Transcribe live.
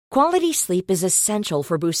Quality sleep is essential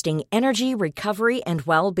for boosting energy, recovery, and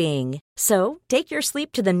well-being. So, take your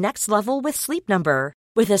sleep to the next level with Sleep Number.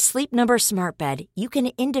 With a Sleep Number smart bed, you can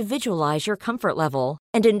individualize your comfort level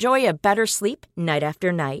and enjoy a better sleep night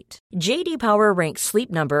after night. J.D. Power ranks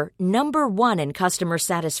Sleep Number number 1 in customer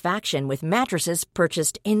satisfaction with mattresses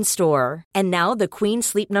purchased in-store. And now the Queen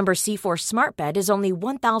Sleep Number C4 smart bed is only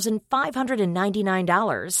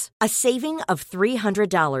 $1,599, a saving of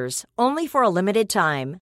 $300, only for a limited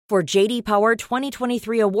time. For J.D. Power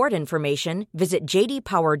 2023 award information, visit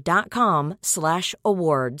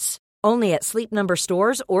jdpower.com/awards. Only at Sleep Number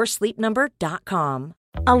stores or sleepnumber.com.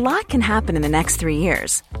 A lot can happen in the next 3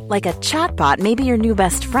 years. Like a chatbot may be your new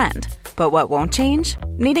best friend. But what won't change?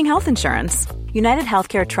 Needing health insurance. United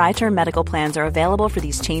Healthcare Tri-Term Medical Plans are available for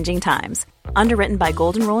these changing times. Underwritten by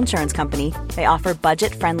Golden Rule Insurance Company, they offer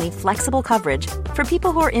budget-friendly, flexible coverage for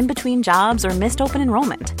people who are in between jobs or missed open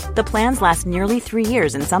enrollment. The plans last nearly 3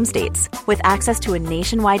 years in some states, with access to a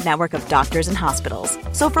nationwide network of doctors and hospitals.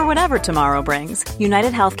 So for whatever tomorrow brings,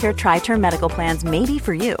 United Healthcare Tri-Term Medical Plans may be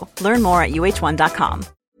for you. Learn more at uh1.com.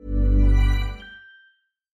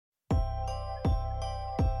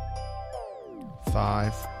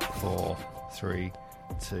 Five, 4, 3,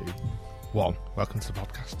 2, 1. Welcome to the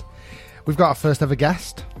podcast. We've got our first ever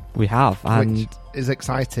guest. We have, and which is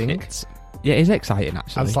exciting. It is exciting,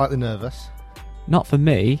 actually. I'm slightly nervous. Not for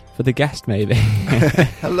me, for the guest, maybe.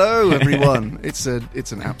 Hello, everyone. It's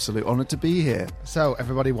an absolute honour to be here. So,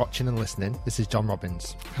 everybody watching and listening, this is John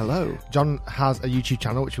Robbins. Hello. John has a YouTube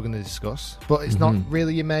channel, which we're going to discuss, but it's not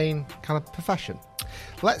really your main kind of profession.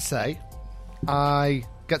 Let's say I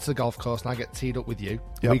get to the golf course and I get teed up with you.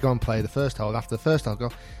 Yep. We go and play the first hole, and after the first hole, I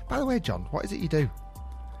go, by the way, John, what is it you do?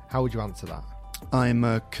 How would you answer that? I'm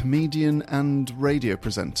a comedian and radio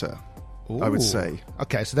presenter, I would say.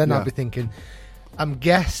 Okay, so then I'd be thinking, I'm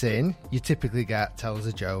guessing you typically get tell us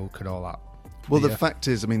a joke and all that. Well, the fact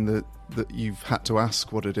is, I mean, that you've had to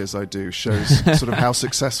ask what it is I do shows sort of how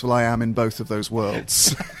successful I am in both of those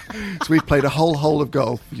worlds. So we've played a whole hole of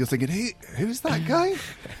golf. You're thinking, who's that guy?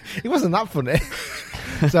 It wasn't that funny.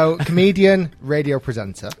 So, comedian, radio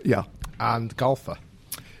presenter. Yeah. And golfer.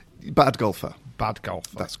 Bad golfer. Bad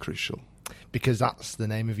golfer. That's crucial. Because that's the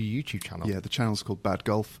name of your YouTube channel. Yeah, the channel's called Bad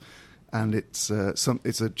Golf. And it's a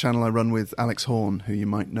channel I run with Alex Horn, who you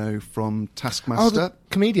might know from Taskmaster. Oh, the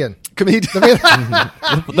comedian.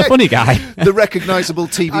 The funny guy. The recognisable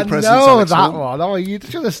TV presence. I know Alex that Horn. one. Oh, you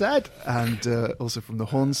should have said. And also from the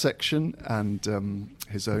Horn section and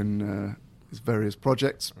his own his various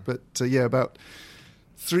projects. But about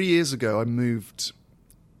 3 years ago, I moved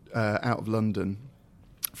out of London.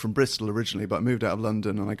 From Bristol originally, but I moved out of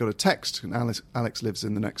London and I got a text, and Alex lives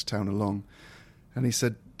in the next town along, and he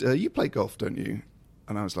said, you play golf, don't you?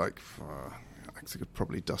 And I was like, I could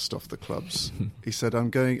probably dust off the clubs. He said, I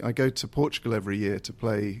go to Portugal every year to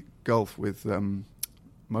play golf with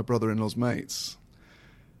my brother-in-law's mates.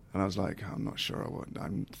 And I was like, I'm not sure I would. I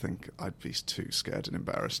think I'd be too scared and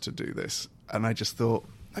embarrassed to do this. And I just thought,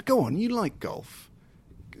 go on, you like golf.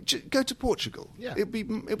 Go to Portugal. Yeah. It'd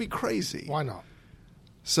be crazy. Why not?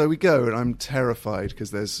 So we go, and I'm terrified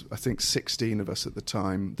because there's, I think, 16 of us at the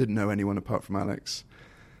time. Didn't know anyone apart from Alex.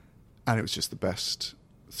 And it was just the best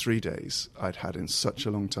 3 days I'd had in such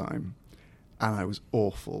a long time. And I was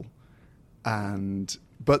awful. But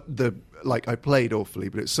I played awfully,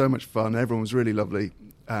 but it's so much fun. Everyone was really lovely.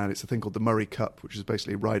 And it's a thing called the Murray Cup, which is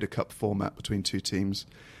basically a Ryder Cup format between two teams.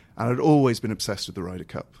 And I'd always been obsessed with the Ryder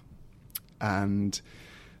Cup. And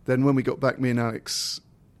then when we got back, me and Alex,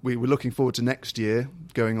 we were looking forward to next year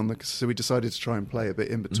going on so we decided to try and play a bit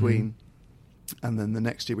in between. And then the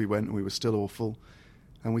next year we went and we were still awful.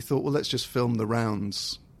 And we thought, well, let's just film the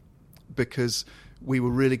rounds, because we were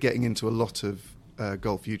really getting into a lot of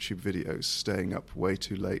golf YouTube videos, staying up way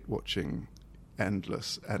too late, watching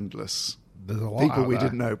endless people we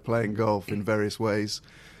didn't know playing golf in various ways.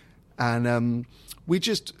 And we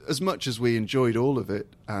just, as much as we enjoyed all of it,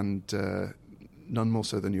 and none more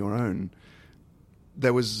so than your own,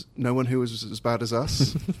 there was no one who was as bad as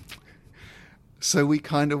us. So we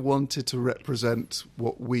kind of wanted to represent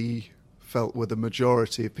what we felt were the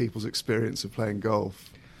majority of people's experience of playing golf.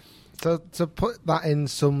 So to put that in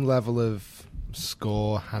some level of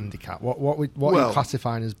score handicap, what are you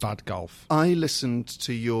classifying as bad golf? I listened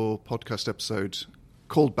to your podcast episode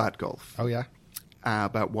called Bad Golf. Oh, yeah?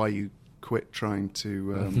 About why you quit trying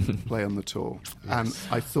to play on the tour. Yes. And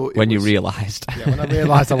I thought when you realised. Yeah, when I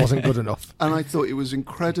realised I wasn't good enough. And I thought it was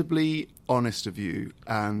incredibly honest of you,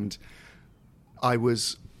 and I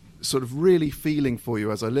was sort of really feeling for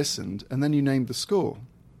you as I listened. And then you named the score.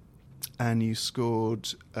 And you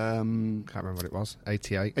scored... can't remember what it was.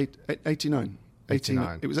 88? 89.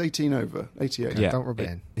 89. It was 18 over, 88. Yeah. Don't rub it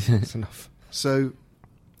in. That's enough. So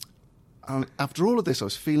after all of this, I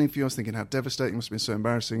was feeling for you. I was thinking how devastating, it must have been so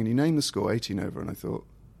embarrassing. And you named the score 18 over, and I thought,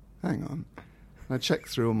 hang on. And I checked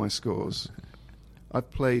through all my scores. I've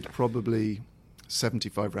played probably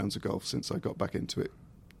 75 rounds of golf since I got back into it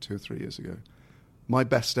 2 or 3 years ago. My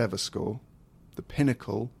best ever score, the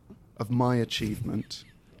pinnacle of my achievement,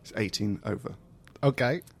 is 18 over.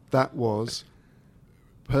 Okay. That was,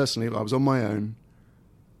 personally, I was on my own.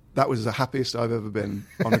 That was the happiest I've ever been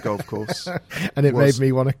on a golf course. And it made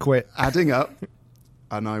me want to quit. Adding up,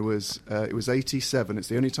 and it was 87. It's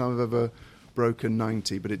the only time I've ever broken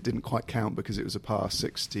 90, but it didn't quite count because it was a par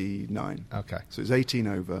 69. Okay. So it was 18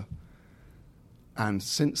 over. And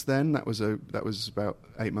since then, that was about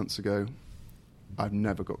 8 months ago, I've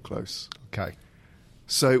never got close. Okay.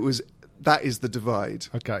 So that is the divide.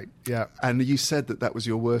 Okay, yeah. And you said that was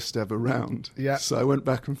your worst ever round. Yeah. So I went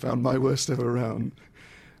back and found my worst ever round.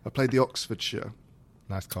 I played the Oxfordshire.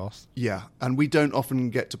 Nice course. Yeah, and we don't often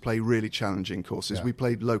get to play really challenging courses. Yeah. We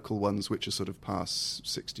played local ones, which are sort of past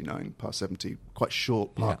 69, past 70, quite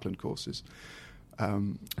short parkland courses.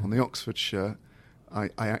 On the Oxfordshire, I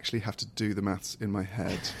actually have to do the maths in my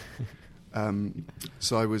head.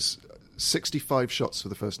 So I was 65 shots for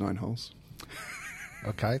the first 9 holes.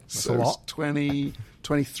 Okay, that's So a it was lot.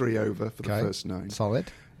 23 over for the first 9.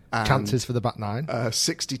 Solid. And, Chances for the back 9.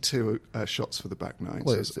 62 shots for the back 9.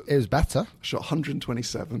 Well, So it was better. I shot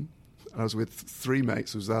 127. I was with 3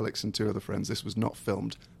 mates. It was Alex and 2 other friends. This was not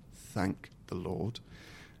filmed, thank the Lord.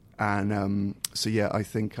 And so, yeah, I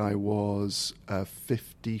think I was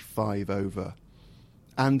 55 over.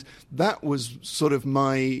 And that was sort of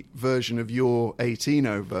my version of your 18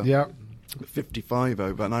 over. Yeah. 55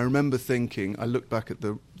 over. And I remember thinking, I looked back at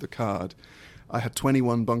the card, I had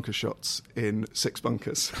 21 bunker shots in 6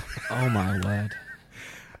 bunkers. Oh, my word.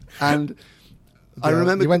 And I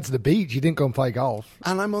remember... You went to the beach, you didn't go and play golf.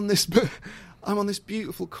 And I'm on this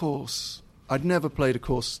beautiful course. I'd never played a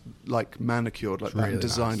course like manicured like that Really and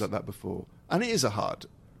designed nice. like that before. And it is a hard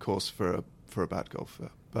course for a bad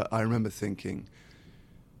golfer. But I remember thinking,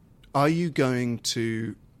 are you going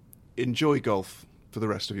to enjoy golf for the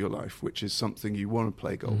rest of your life, which is something you want to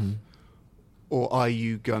play golf? Mm-hmm. Or are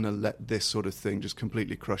you going to let this sort of thing just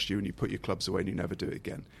completely crush you and you put your clubs away and you never do it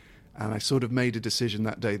again? And I sort of made a decision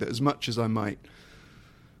that day that as much as I might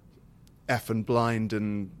F and blind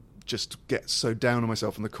and just get so down on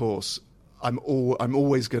myself on the course, I'm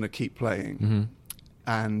always going to keep playing. Mm-hmm.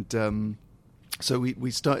 And so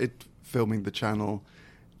we started filming the channel,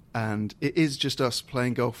 and it is just us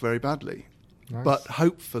playing golf very badly. Nice. But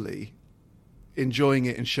hopefully enjoying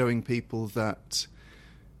it and showing people that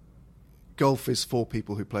golf is for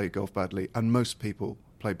people who play golf badly, and most people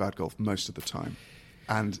play bad golf most of the time.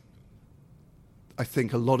 And I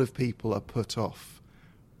think a lot of people are put off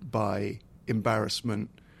by embarrassment,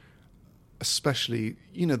 especially,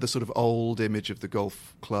 the sort of old image of the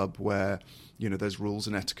golf club where, there's rules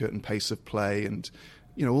and etiquette and pace of play and,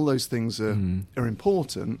 all those things are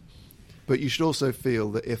important. But you should also feel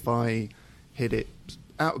that if I hit it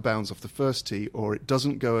out of bounds off the first tee or it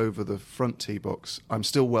doesn't go over the front tee box, I'm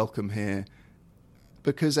still welcome here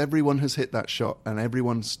because everyone has hit that shot and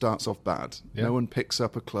everyone starts off bad. Yeah. No one picks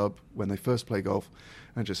up a club when they first play golf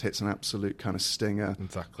and just hits an absolute kind of stinger,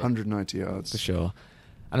 exactly. 190 yards. For sure.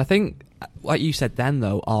 And I think, like you said then,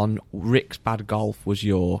 though, on Rick's bad golf was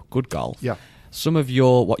your good golf. Yeah. Some of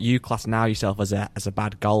your, what you class now yourself as a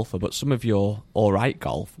bad golfer, but some of your all right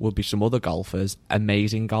golf would be some other golfers'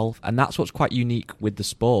 amazing golf. And that's what's quite unique with the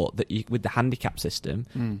sport, that with the handicap system,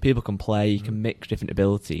 people can play, you can mix different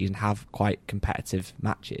abilities and have quite competitive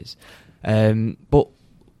matches. But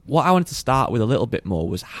what I wanted to start with a little bit more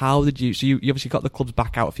was how did you... So you obviously got the clubs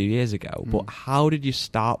back out a few years ago, but how did you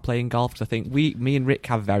start playing golf? Because I think me and Rick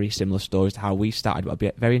have very similar stories to how we started, but I'd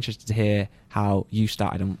be very interested to hear how you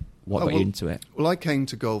started and what got you into it. Well, I came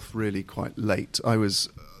to golf really quite late. I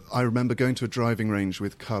remember going to a driving range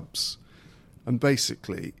with Cubs, and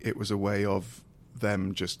basically it was a way of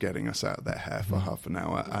them just getting us out of their hair for half an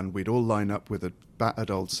hour, and we'd all line up with a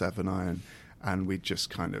battered old 7-iron, and we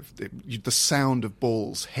just kind of... the sound of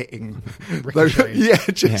balls hitting... it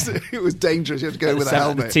was dangerous. You had to go with a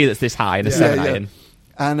helmet. The tee that's this high and a 7-iron.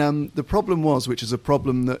 And the problem was, which is a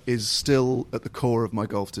problem that is still at the core of my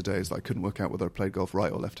golf today, is that I couldn't work out whether I played golf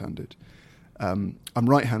right or left-handed. I'm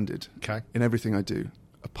right-handed in everything I do,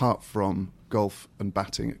 apart from golf and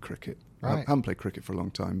batting at cricket. Right. I haven't played cricket for a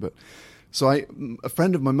long time. But so a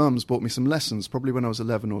friend of my mum's bought me some lessons, probably when I was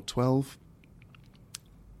 11 or 12.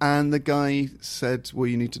 And the guy said, well,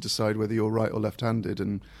 you need to decide whether you're right or left-handed,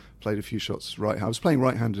 and played a few shots right. I was playing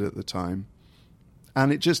right-handed at the time.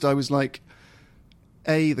 And I was like...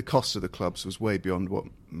 the cost of the clubs was way beyond what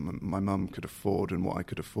my mum could afford and what I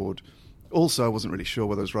could afford. Also, I wasn't really sure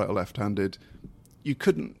whether I was right or left-handed.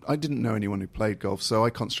 I didn't know anyone who played golf, so I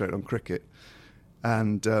concentrated on cricket.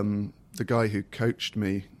 And the guy who coached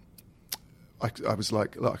me, I was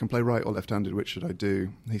like, look, I can play right or left-handed, which should I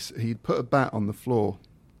do? He put a bat on the floor.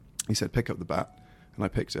 He said, pick up the bat. And I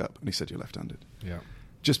picked it up, and he said, you're left-handed. Yeah.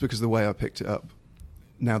 Just because of the way I picked it up.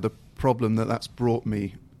 Now, the problem that's brought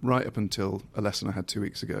me right up until a lesson I had 2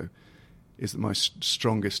 weeks ago is that my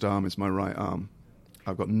strongest arm is my right arm.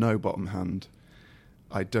 I've got no bottom hand.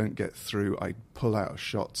 I don't get through. I pull out of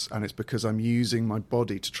shots, and it's because I'm using my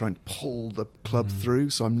body to try and pull the club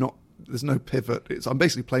through, so there's no pivot. I'm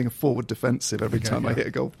basically playing a forward defensive every time I hit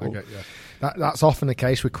a golf ball. That's often the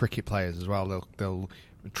case with cricket players as well. They'll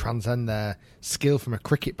transcend their skill from a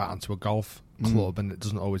cricket bat onto a golf club, and it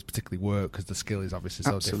doesn't always particularly work because the skill is obviously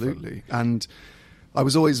so different. Absolutely. And I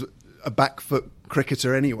was always a back foot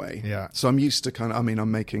cricketer anyway. Yeah. So I'm used to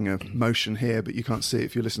I'm making a motion here, but you can't see it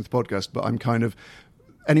if you listen to the podcast, but I'm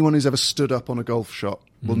anyone who's ever stood up on a golf shot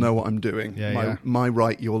will know what I'm doing. My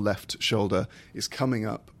right, your left shoulder is coming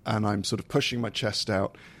up, and I'm sort of pushing my chest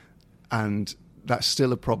out, and that's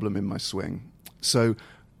still a problem in my swing. So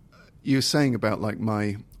you were saying about like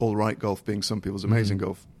my all right golf being some people's amazing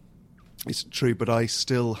golf. It's true, but I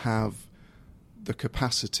still have the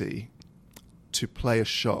capacity to play a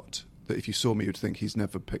shot that if you saw me, you'd think he's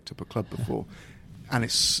never picked up a club before. And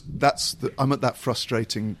I'm at that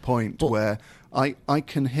frustrating point where I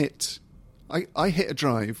can hit. I hit a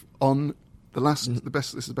drive on this is the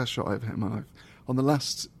best shot I've ever hit in my life. On the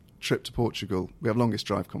last trip to Portugal, we have longest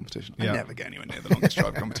drive competition. I never get anywhere near the longest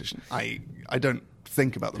drive competition. I don't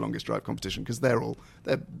think about the longest drive competition because they're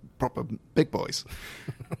proper big boys.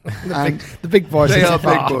 The big boys. They are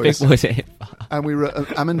big boys. Big boys. And we were at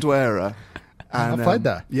Amendoeira. And, I played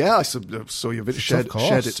there. Yeah, I saw your video.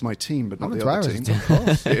 Shared it to my team, but not the other team.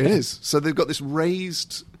 It is. So they've got this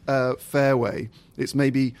raised fairway. It's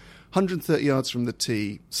maybe 130 yards from the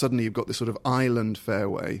tee. Suddenly you've got this sort of island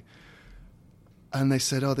fairway. And they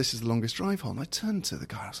said, this is the longest drive hole. And I turned to the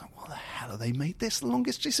guy. I was like, what the hell have they made this the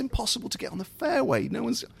longest? It's impossible to get on the fairway.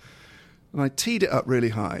 And I teed it up really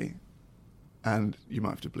high. And you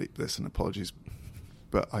might have to bleep this, and apologies.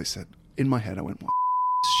 But I said, in my head, I went, what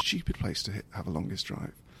a stupid place to have a longest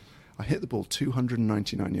drive. I hit the ball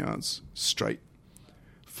 299 yards straight,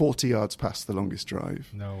 40 yards past the longest drive.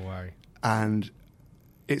 No way. And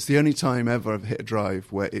it's the only time ever I've hit a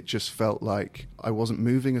drive where it just felt like I wasn't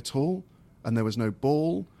moving at all, and there was no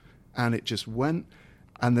ball, and it just went.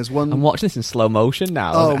 And there's one. I'm watching this in slow motion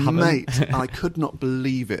now. Oh, mate, I could not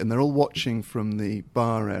believe it. And they're all watching from the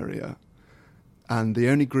bar area. And the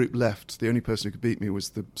only group left, the only person who could beat me was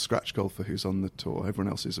the scratch golfer who's on the tour.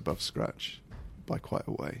 Everyone else is above scratch by quite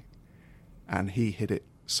a way. And he hit it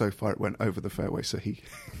so far it went over the fairway, so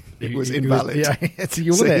it was invalid. So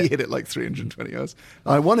you won it. He hit it like 320 yards.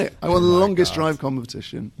 I won it. I won the longest drive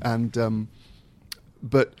competition. And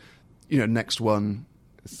but next one,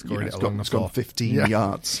 it's gone 15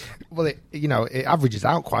 yards. Well, it averages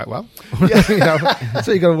out quite well.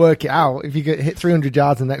 So you got to work it out. If you hit 300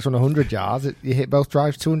 yards and the next one 100 yards, you hit both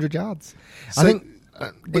drives 200 yards. So, I think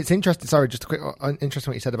it's interesting. Sorry, just a quick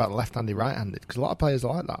interesting what you said about left-handed, right-handed, because a lot of players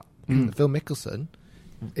are like that. Phil Mickelson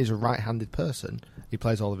is a right-handed person. He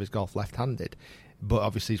plays all of his golf left-handed. But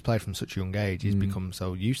obviously he's played from such a young age. He's become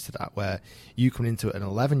so used to that, where you come into it an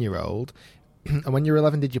 11-year-old. And when you were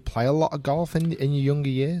 11, did you play a lot of golf in your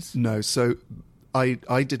younger years? No, so I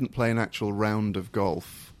didn't play an actual round of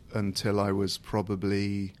golf until I was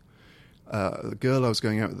probably... the girl I was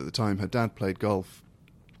going out with at the time, her dad played golf.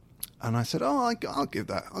 And I said, I'll give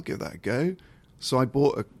that a go. So I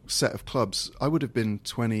bought a set of clubs. I would have been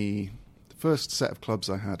 20... The first set of clubs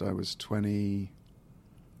I had, I was 20... I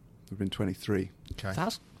would have been 23. Okay.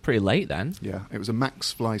 That's pretty late then. Yeah, it was a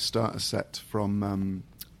Max Fly starter set from...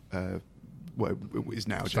 what is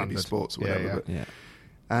now JB Sports or whatever. Yeah.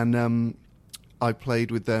 And I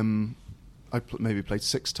played with them. Maybe played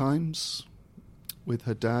 6 times with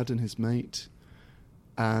her dad and his mate,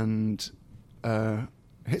 and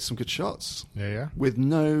hit some good shots. Yeah.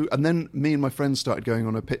 And then me and my friends started going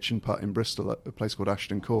on a pitch and putt in Bristol at a place called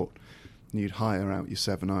Ashton Court. And you'd hire out your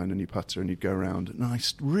 7-iron and your putter, and you'd go around. And I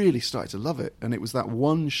really started to love it. And it was that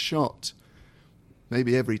one shot.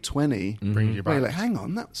 Maybe every 20, brings you back. You're like, hang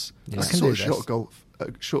on, that's the sort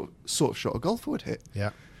of shot a golfer would hit.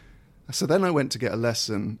 Yeah. So then I went to get a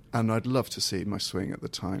lesson, and I'd love to see my swing at the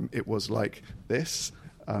time. It was like this.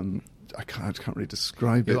 I can't really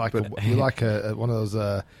describe it. You're like one of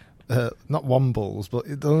those not wombles, but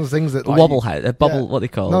those things that a wobblehead, a bubble, what they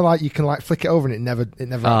call. No, like you can like flick it over and it never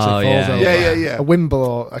actually falls over. Yeah. A wimble,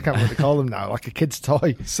 or I can't remember what they call them now, like a kid's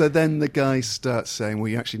toy. So then the guy starts saying, well,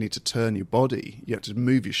 you actually need to turn your body. You have to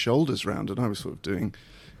move your shoulders around. And I was sort of doing,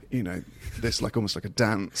 this like almost like a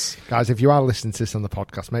dance. Guys, if you are listening to this on the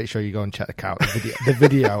podcast, make sure you go and check out the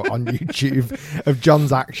video on YouTube of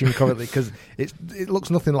John's action currently, because it looks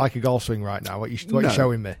nothing like a golf swing right now, what you're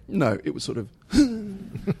showing me. No, it was sort of...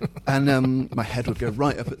 and my head would go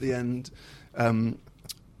right up at the end.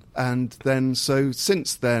 And then, so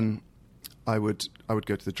since then, I would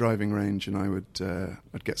go to the driving range and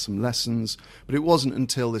I'd get some lessons. But it wasn't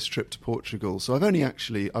until this trip to Portugal. So I've only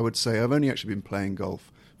actually been playing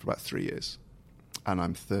golf for about 3 years, and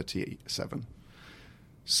I'm 37.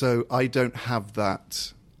 So I don't have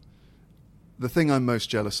that. The thing I'm most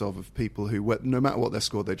jealous of people who, no matter what their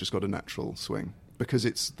score, they just got a natural swing,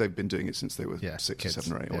 because they've been doing it since they were 6 or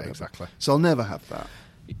 7 or 8 or whatever. Exactly. So I'll never have that.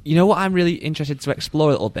 You know what I'm really interested to explore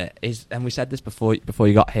a little bit is, and we said this before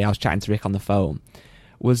you got here, I was chatting to Rick on the phone,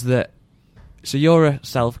 was that, so you're a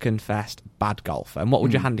self-confessed bad golfer, and what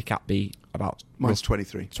would your handicap be about? Mine's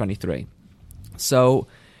 23. 23. So,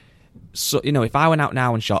 if I went out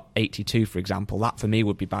now and shot 82, for example, that for me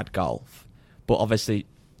would be bad golf. But obviously,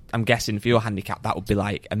 I'm guessing for your handicap, that would be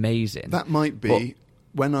like amazing. That might be,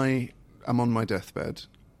 when I am on my deathbed,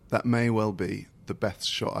 that may well be the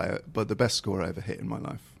best the best score I ever hit in my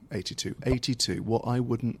life. 82. 82. What I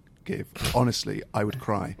wouldn't give. Honestly, I would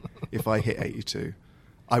cry if I hit 82.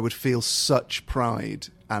 I would feel such pride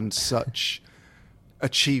and such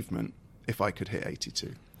achievement if I could hit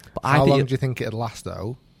 82. But how long do you think it'd last,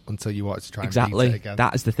 though, until you wanted to try and beat it again?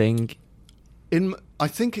 That is the thing. I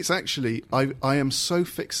think it's actually, I am so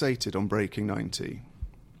fixated on breaking 90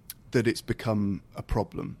 that it's become a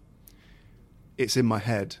problem. It's in my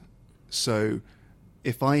head. So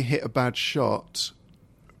if I hit a bad shot,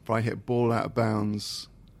 if I hit a ball out of bounds,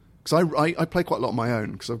 because I play quite a lot on my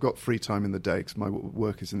own, because I've got free time in the day because my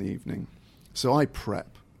work is in the evening. So I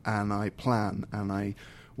prep and I plan and I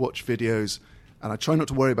watch videos and I try not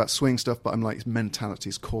to worry about swing stuff, but I'm like, mentality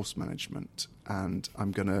is course management, and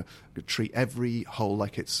I'm gonna treat every hole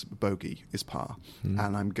like it's bogey is par,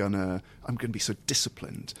 and I'm gonna be so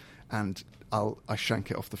disciplined, and I shank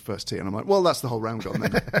it off the first tee, and I'm like, well, that's the whole round gone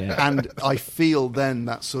then. Yeah. And I feel then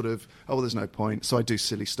that sort of, oh, well, there's no point. So I do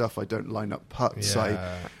silly stuff. I don't line up putts.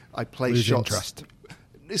 Yeah. I play lose shots. Interest.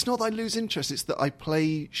 It's not that I lose interest. It's that I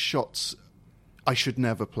play shots I should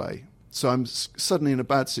never play. So I'm suddenly in a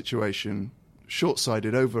bad situation,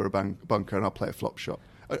 short-sided over a bunker, and I'll play a flop shot.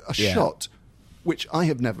 A shot which I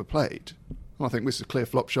have never played. And I think this is a clear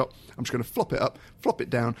flop shot. I'm just going to flop it up, flop it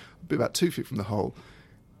down, be about 2 feet from the hole.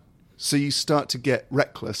 So you start to get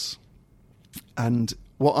reckless. And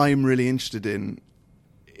what I'm really interested in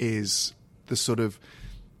is the sort of...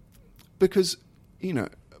 Because,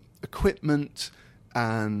 equipment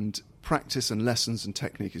and practice and lessons and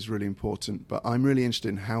technique is really important, but I'm really interested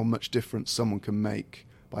in how much difference someone can make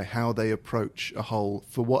by how they approach a hole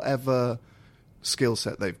for whatever skill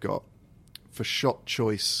set they've got, for shot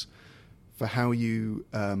choice, for how you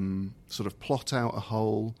sort of plot out a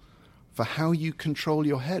hole, for how you control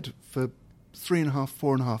your head for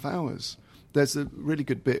 4.5 hours. There's a really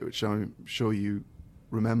good bit, which I'm sure you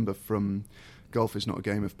remember from Golf Is Not a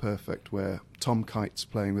Game of Perfect, where Tom Kite's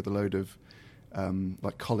playing with a load of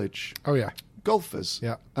like college golfers.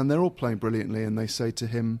 Yeah. And they're all playing brilliantly, and they say to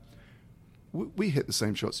him, we hit the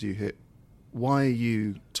same shots you hit. Why are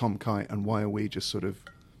you Tom Kite and why are we just sort of,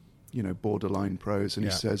 borderline pros? And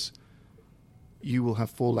he says, you will have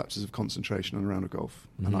 4 lapses of concentration on a round of golf,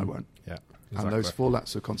 and I won't. Yeah, exactly. And those 4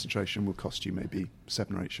 lapses of concentration will cost you maybe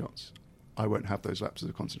 7 or 8 shots. I won't have those lapses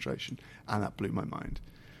of concentration. And that blew my mind.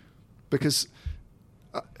 Because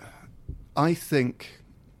I think,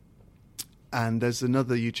 and there's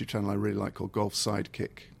another YouTube channel I really like called Golf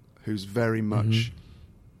Sidekick, who's very much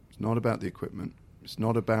not about the equipment. It's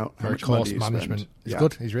not about how much money you management. spend. He's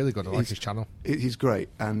good. He's really good. I like his channel. He's great.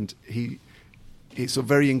 And he's sort of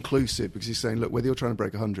very inclusive, because he's saying, look, whether you're trying to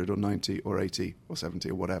break 100 or 90 or 80 or 70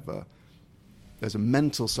 or whatever, there's a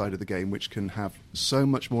mental side of the game which can have so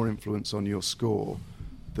much more influence on your score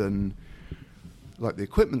than like the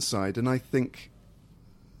equipment side. And I think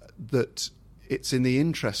that it's in the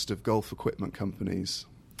interest of golf equipment companies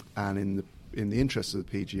and in the interest of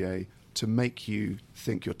the PGA to make you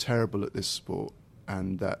think you're terrible at this sport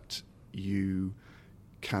and that you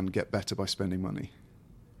can get better by spending money.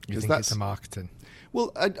 You think it's a marketing?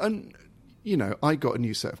 Well, I got a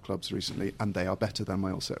new set of clubs recently, and they are better than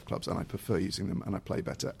my old set of clubs, and I prefer using them, and I play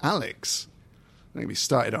better. Alex, I think we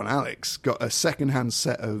started on Alex, got a second-hand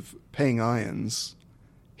set of Ping irons.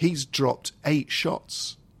 He's dropped 8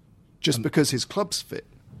 shots just because his club's fit.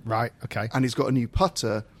 Right, okay. And he's got a new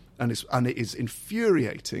putter, and it is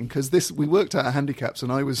infuriating because we worked out our handicaps,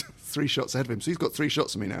 and I was 3 shots ahead of him. So he's got 3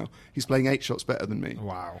 shots of me now. He's playing 8 shots better than me.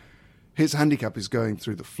 Wow. His handicap is going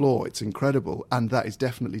through the floor. It's incredible. And that is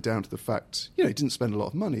definitely down to the fact, he didn't spend a lot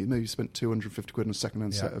of money. Maybe he spent 250 quid on a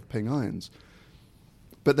second-hand set of ping irons.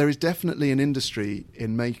 But there is definitely an industry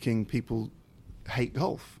in making people hate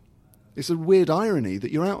golf. It's a weird irony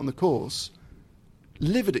that you're out on the course,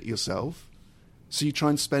 livid at yourself, so you try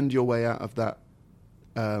and spend your way out of that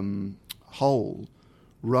hole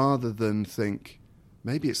rather than think,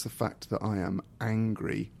 maybe it's the fact that I am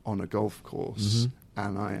angry on a golf course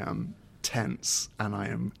and I am tense and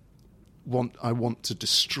I want to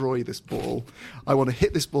destroy this ball. I want to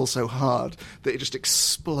hit this ball so hard that it just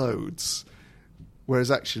explodes.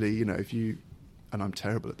 Whereas actually, if you... And I'm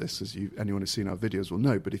terrible at this, as anyone who's seen our videos will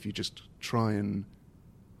know, but if you just try and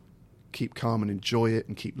keep calm and enjoy it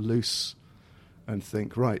and keep loose and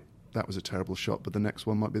think, right, that was a terrible shot, but the next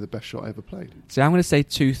one might be the best shot I ever played. So I'm going to say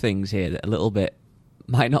 2 things here that a little bit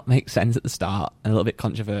might not make sense at the start and a little bit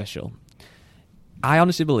controversial. I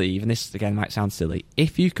honestly believe, and this again might sound silly,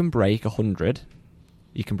 if you can break 100,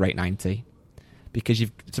 you can break 90. Because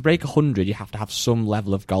to break 100, you have to have some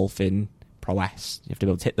level of golfing prowess. You have to be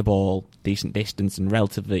able to hit the ball decent distance and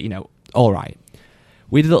relatively, all right.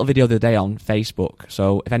 We did a little video the other day on Facebook,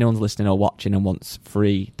 so if anyone's listening or watching and wants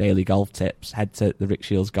free daily golf tips, head to the Rick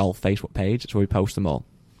Shields Golf Facebook page. That's where we post them all.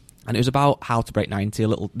 And it was about how to break 90, a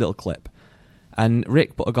little clip. And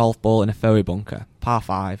Rick put a golf ball in a fairway bunker, par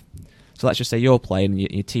 5. So let's just say you're playing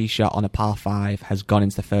and your tee shot on a par 5 has gone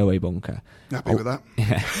into the fairway bunker. Happy with that?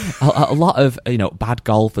 Yeah. A lot of bad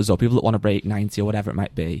golfers or people that want to break 90 or whatever it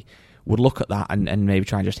might be would look at that and maybe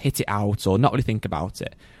try and just hit it out or not really think about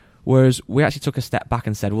it. Whereas we actually took a step back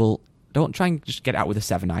and said, well, don't try and just get it out with a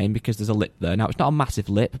 7-iron because there's a lip there. Now, it's not a massive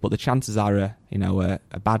lip, but the chances are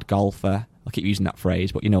a bad golfer, I keep using that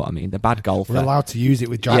phrase, but you know what I mean, the bad golfer. We're allowed to use it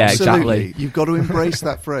with driving. Yeah, Absolutely. exactly. You've got to embrace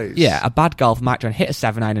that phrase. Yeah, a bad golfer might try and hit a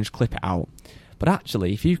 7-iron and just clip it out. But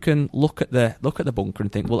actually, if you can look at the bunker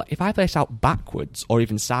and think, well, if I place out backwards or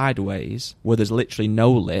even sideways, where there's literally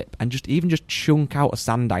no lip, and just chunk out a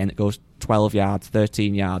sand iron that goes 12 yards,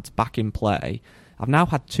 13 yards back in play, I've now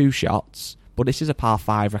had 2 shots, but this is a par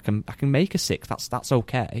 5. I can make a 6. That's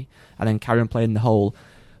okay, and then carry on playing the hole.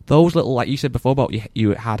 Those little, like you said before, about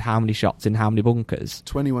you had how many shots in how many bunkers?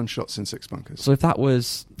 21 shots in 6 bunkers. So if that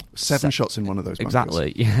was 7 shots in one of those bunkers.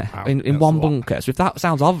 Exactly, yeah. Wow, in one bunker. So if that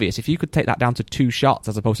sounds obvious, if you could take that down to 2 shots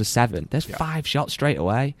as opposed to 7, there's 5 shots straight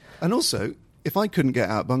away. And also, if I couldn't get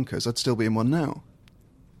out bunkers, I'd still be in one now.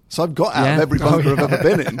 So I've got out of every bunker I've ever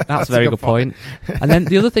been in. That's a very good point. And then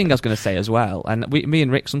the other thing I was going to say as well, and me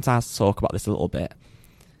and Rick sometimes talk about this a little bit,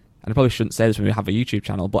 and I probably shouldn't say this when we have a YouTube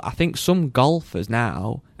channel, but I think some golfers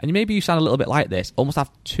now, and maybe you sound a little bit like this, almost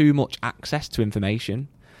have too much access to information.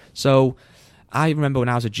 So I remember when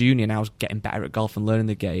I was a junior and I was getting better at golf and learning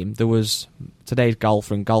the game, there was Today's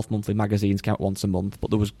Golfer and Golf Monthly magazines came out once a month,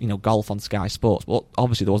 but there was golf on Sky Sports. But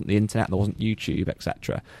obviously there wasn't the internet, there wasn't YouTube,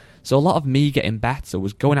 etc. So a lot of me getting better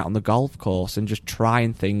was going out on the golf course and just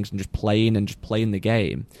trying things and just playing the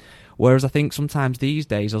game. Whereas I think sometimes these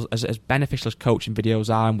days, as beneficial as coaching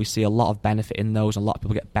videos are, and we see a lot of benefit in those, and a lot of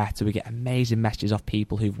people get better, we get amazing messages off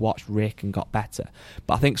people who've watched Rick and got better.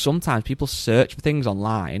 But I think sometimes people search for things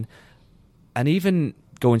online, and even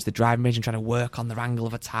go into the driving range and trying to work on their angle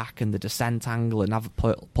of attack and the descent angle and have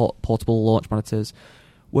portable launch monitors.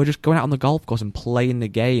 We're just going out on the golf course and playing the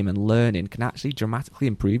game and learning can actually dramatically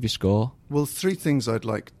improve your score. Well, 3 things I'd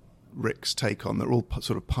like Rick's take on that are all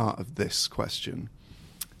sort of part of this question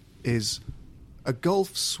is a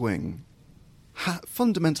golf swing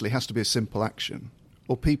fundamentally has to be a simple action,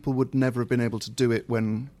 or people would never have been able to do it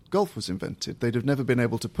when golf was invented. They'd have never been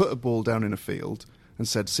able to put a ball down in a field and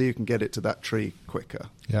said, see, you can get it to that tree quicker.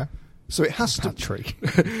 Yeah. So it has that to tree.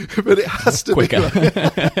 But it has to quicker.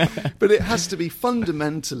 But it has to be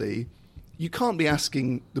fundamentally, you can't be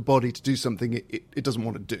asking the body to do something it doesn't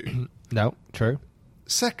want to do. No, true.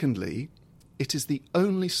 Secondly, it is the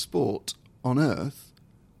only sport on earth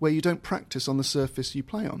where you don't practice on the surface you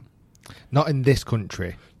play on. Not in this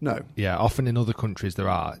country. No. Yeah, often in other countries there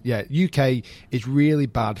are. Yeah, UK is really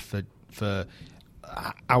bad for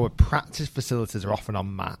our practice facilities are often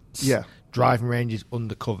on mats. Yeah. Driving ranges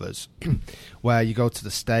under covers, where you go to the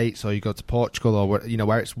States or you go to Portugal or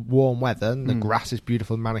where it's warm weather and the grass is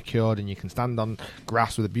beautiful and manicured and you can stand on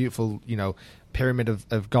grass with a beautiful pyramid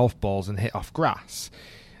of golf balls and hit off grass.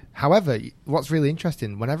 However, what's really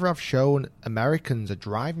interesting, whenever I've shown Americans a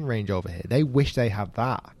driving range over here, they wish they had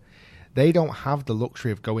that. They don't have the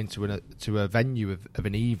luxury of going to a venue of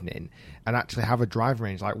an evening and actually have a driving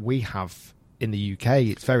range like we have in the UK.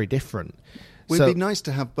 It's very different. It would be nice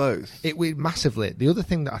to have both. It would massively. The other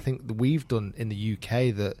thing that I think that we've done in the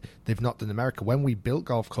UK that they've not done in America, when we built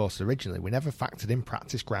golf courses originally, we never factored in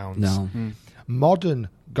practice grounds. No. Modern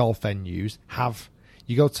golf venues have,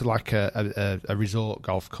 you go to like a resort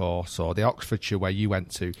golf course or the Oxfordshire where you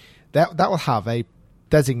went to, that will have a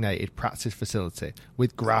designated practice facility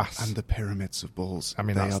with grass. And the pyramids of balls. I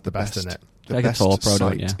mean, that's the best, isn't it? The Like a best tour pro,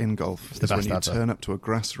 sight don't you? in golf is when you turn up to a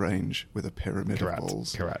grass range with a pyramid of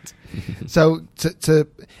balls. Correct. So it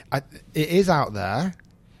is out there,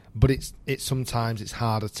 but it's sometimes it's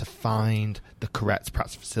harder to find the correct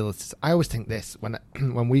practice facilities. I always think this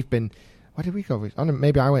when we've been. Where did we go? Oh, no,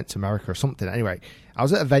 maybe I went to America or something. Anyway, I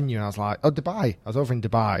was at a venue and I was like, oh, Dubai. I was over in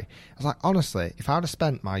Dubai. I was like, honestly, if I would have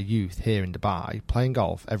spent my youth here in Dubai playing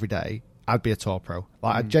golf every day, I'd be a tour pro.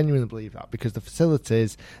 Like, I genuinely believe that because the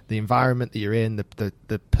facilities, the environment that you're in,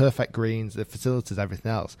 the perfect greens, the facilities, everything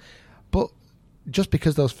else. But just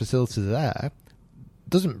because those facilities are there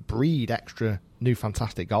doesn't breed extra new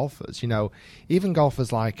fantastic golfers. You know, even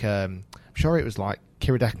golfers like, I'm sure it was like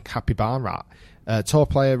Kiradech Happy Barnrat, tour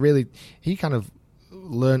player, really, he kind of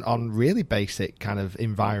learned on really basic kind of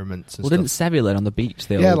environments and Well, stuff. didn't Seve learn on the beach?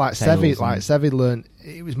 Seve learned.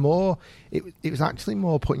 It was more. It was actually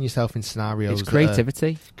more putting yourself in scenarios. It's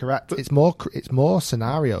creativity. Correct. It's more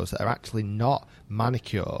scenarios that are actually not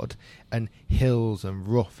manicured and hills and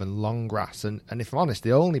rough and long grass. And if I'm honest,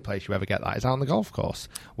 the only place you ever get that is out on the golf course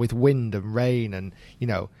with wind and rain and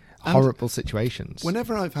horrible situations.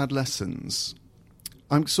 Whenever I've had lessons,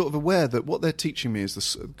 I'm sort of aware that what they're teaching me is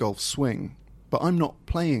the golf swing, but I'm not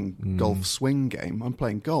playing golf swing game. I'm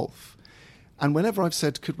playing golf. And whenever I've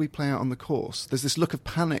said, could we play out on the course, there's this look of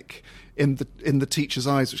panic in the teacher's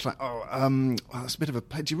eyes, which is like, that's a bit of a...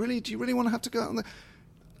 Do you really want to have to go out on the...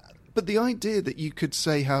 But the idea that you could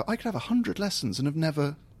say how I could have 100 lessons and have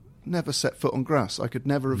never set foot on grass. I could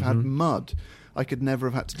never have had mud. I could never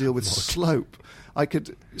have had to deal with slope.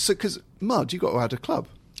 Because mud, you've got to add a club.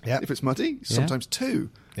 Yeah. If it's muddy, sometimes two.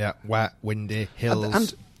 Yeah, wet, windy, hills.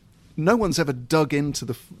 And no one's ever dug into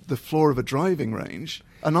the floor of a driving range.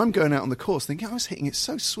 And I'm going out on the course thinking, I was hitting it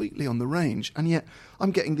so sweetly on the range. And yet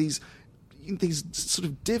I'm getting these sort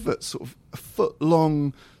of divots, sort of a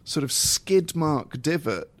foot-long sort of skid mark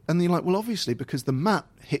divot. And you're like, well, obviously, because the mat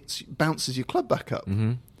bounces your club back up.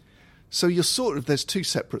 Mm-hmm. So you're there's two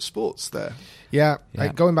separate sports there. Yeah.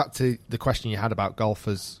 Going back to the question you had about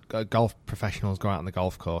golfers, golf professionals going out on the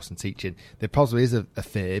golf course and teaching, there probably is a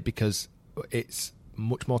fear because it's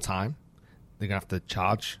much more time. They're going to have to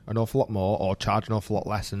charge an awful lot more or charge an awful lot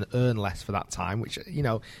less and earn less for that time, which,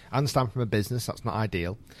 I understand from a business, that's not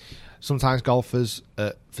ideal. Sometimes golfers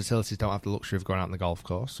at facilities don't have the luxury of going out on the golf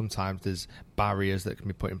course. Sometimes there's barriers that can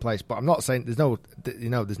be put in place. But I'm not saying there's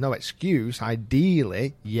no excuse.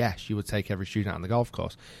 Ideally, yes, you would take every student out on the golf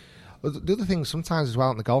course. But the other thing, sometimes as well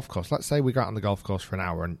on the golf course, let's say we go out on the golf course for an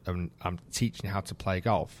hour and I'm teaching you how to play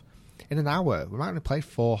golf. In an hour, we might only play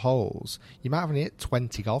 4 holes. You might only hit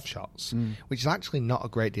 20 golf shots, which is actually not a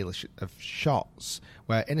great deal of shots.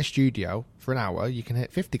 Where in a studio, for an hour, you can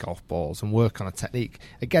hit 50 golf balls and work on a technique.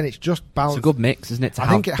 Again, it's just balance. It's a good mix, isn't it? I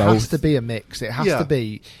think it has to be a mix. It has to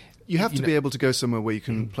be... You have to be able to go somewhere where you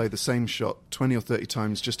can play the same shot 20 or 30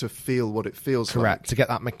 times just to feel what it feels like. Correct, to get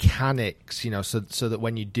that mechanics, so that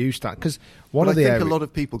when you do start... Because I think a lot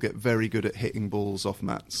of people get very good at hitting balls off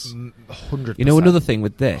mats. 100%. Another thing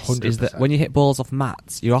with this 100%. is that when you hit balls off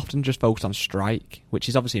mats, you're often just focused on strike, which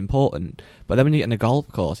is obviously important. But then when you get in a golf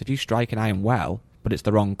course, if you strike an iron well, but it's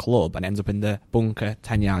the wrong club and ends up in the bunker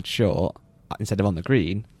 10 yards short instead of on the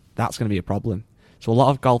green, that's going to be a problem. So a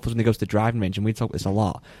lot of golfers, when they go to the driving range, and we talk about this a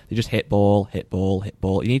lot, they just hit ball, hit ball, hit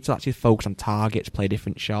ball. You need to actually focus on targets, play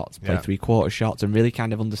different shots, play three-quarter shots, and really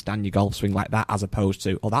kind of understand your golf swing like that, as opposed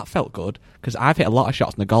to, that felt good. Because I've hit a lot of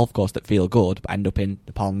shots on the golf course that feel good, but end up in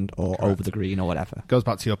the pond or over the green or whatever. Goes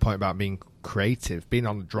back to your point about being creative. Being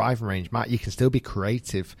on the driving range, Matt, you can still be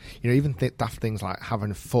creative. Even daft things like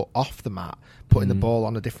having a foot off the mat, putting the ball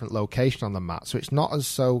on a different location on the mat. So it's not as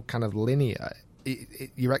so kind of linear.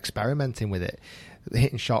 You're experimenting with it.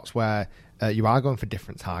 Hitting shots where you are going for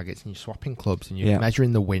different targets and you're swapping clubs and you're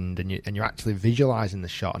measuring the wind and you're actually visualising the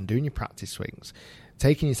shot and doing your practice swings.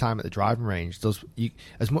 Taking your time at the driving range does,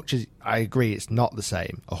 as much as I agree it's not the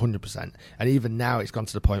same, 100%. And even now it's gone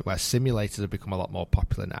to the point where simulators have become a lot more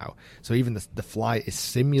popular now. So even the flight is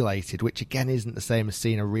simulated, which again isn't the same as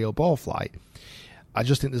seeing a real ball flight. I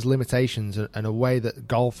just think there's limitations and a way that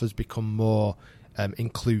golf has become more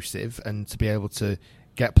inclusive and to be able to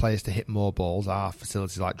get players to hit more balls are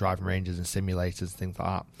facilities like driving ranges and simulators and things like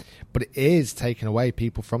that. But it is taking away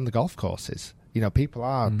people from the golf courses. People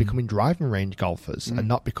are becoming driving range golfers and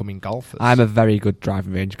not becoming golfers. I'm a very good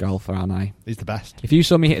driving range golfer, aren't I? He's the best. If you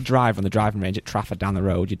saw me hit a drive on the driving range at Trafford down the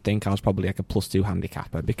road, you'd think I was probably like a +2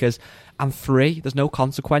 handicapper, because I'm free. There's no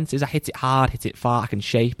consequences. I hit it hard, hit it far, I can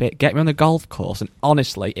shape it. Get me on the golf course, and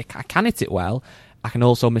honestly, I can hit it well. I can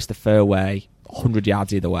also miss the fairway 100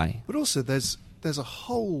 yards either way. But also, there's a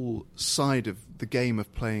whole side of the game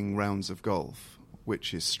of playing rounds of golf,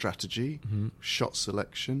 which is strategy, shot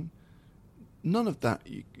selection. None of that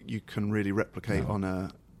you can really replicate on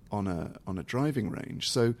a driving range.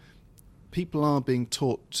 So people are being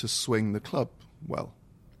taught to swing the club well.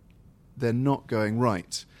 They're not going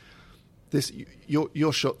right.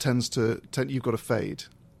 Your shot tends to you've got a fade,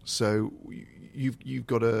 so you've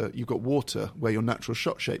got water where your natural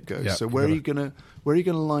shot shape goes. Yep, so where are you gonna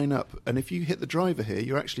line up? And if you hit the driver here,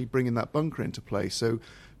 you're actually bringing that bunker into play. So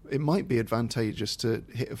it might be advantageous to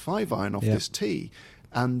hit a 5-iron off this tee,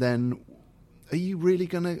 and then. Are you really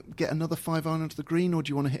going to get another 5-iron onto the green, or do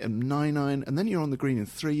you want to hit a 9-iron and then you're on the green in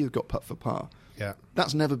 3? You've got putt for par. Yeah,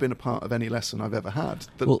 that's never been a part of any lesson I've ever had.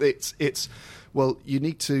 You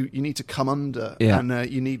need to come under, and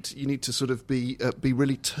you need to sort of be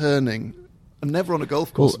really turning. And never on a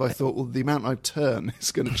golf course have I thought, the amount I turn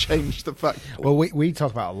is going to change the fact. Well, we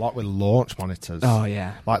talk about a lot with launch monitors. Oh,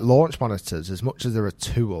 yeah. Like launch monitors, as much as they're a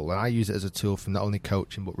tool, and I use it as a tool for not only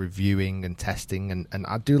coaching but reviewing and testing, and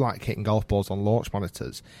I do like hitting golf balls on launch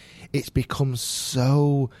monitors. It's become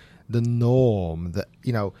so the norm that,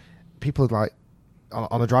 people are like,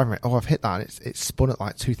 on a driving range, I've hit that, and it's spun at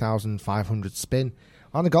like 2,500 spin.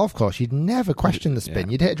 On a golf course, you'd never question the spin.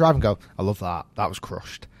 Yeah. You'd hit a drive and go, I love that. That was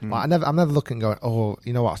crushed. Like, I'm never looking and going, oh,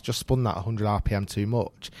 you know what, I've just spun that 100 RPM too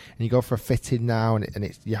much. And you go for a fitted now, and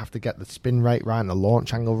it's you have to get the spin rate right and the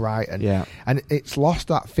launch angle right. And it's lost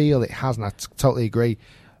that feel it has, and I totally agree.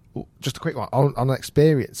 Just a quick one on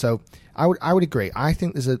experience. So I would agree. I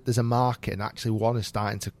think there's a market, and actually one is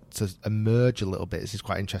starting to emerge a little bit. This is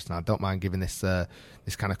quite interesting. I don't mind giving this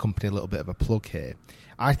kind of company a little bit of a plug here.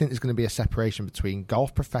 I think there's going to be a separation between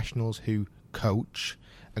golf professionals who coach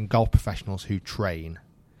and golf professionals who train.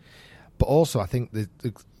 But also, I think the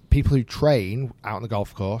people who train out on the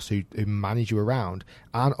golf course, who manage you around,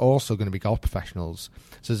 aren't also going to be golf professionals.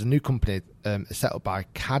 So there's a new company set up by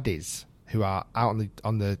caddies who are out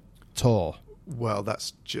on the tour. Well,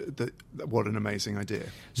 what an amazing idea.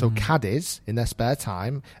 So caddies, in their spare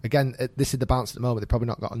time, again, this is the balance at the moment, they've probably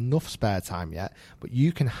not got enough spare time yet, but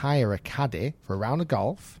you can hire a caddy for a round of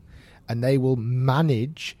golf, and they will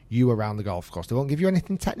manage you around the golf course. They won't give you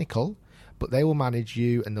anything technical, but they will manage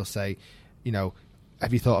you, and they'll say,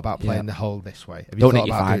 have you thought about playing the hole this way? Don't hit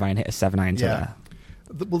your 5-iron, hit a 7-iron to there.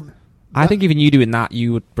 Well, I think even you doing that,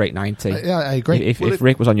 you would break 90. Yeah, I agree. If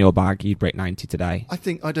Rick was on your bag, you'd break 90 today.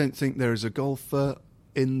 I don't think there is a golfer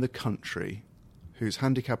in the country whose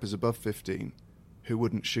handicap is above 15 who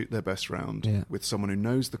wouldn't shoot their best round with someone who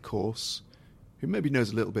knows the course, who maybe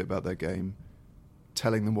knows a little bit about their game,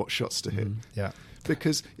 telling them what shots to hit. Yeah.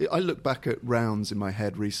 Because I look back at rounds in my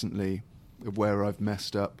head recently where I've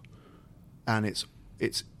messed up, and it's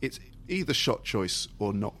either shot choice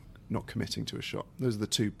or not committing to a shot. Those are the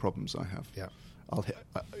two problems I have. Yeah, I'll hit,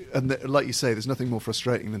 and like you say, there's nothing more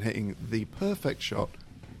frustrating than hitting the perfect shot.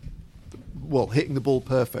 Well, hitting the ball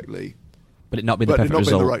perfectly, but it not be the perfect result.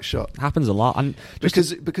 Being the right shot. Happens a lot, and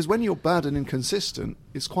because when you're bad and inconsistent,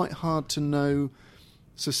 it's quite hard to know.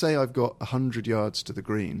 So, say I've got 100 yards to the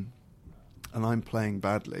green, and I'm playing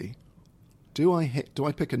badly. Do I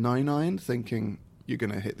pick a 9-iron thinking you're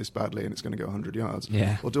going to hit this badly and it's going to go 100 yards?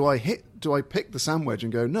 Yeah. Or do I pick the sand wedge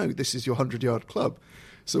and go, no, this is your 100-yard club?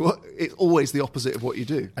 So it's always the opposite of what you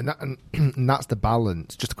do. And that's the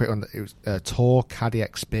balance. Just a quick one. It was a tour caddy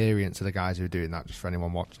experience of the guys who are doing that, just for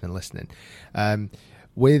anyone watching and listening.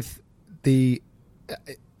 With the...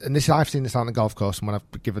 And this, I've seen this out on the golf course, and when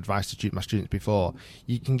I've given advice to my students before,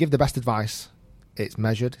 you can give the best advice. It's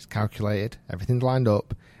measured, it's calculated, everything's lined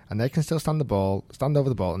up, and they can still stand over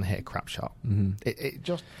the ball and hit a crap shot. Mm-hmm. It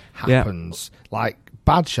just happens. Yeah. Like,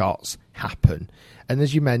 bad shots happen. And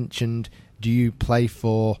as you mentioned, do you play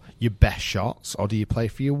for your best shots or do you play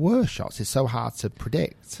for your worst shots? It's so hard to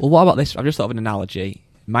predict. Well, what about this? I've just thought of an analogy.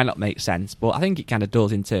 It might not make sense, but I think it kind of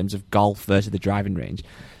does in terms of golf versus the driving range.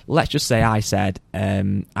 Let's just say I said, I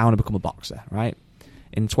want to become a boxer, right?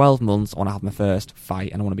 In 12 months, I want to have my first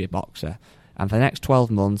fight and I want to be a boxer. And for the next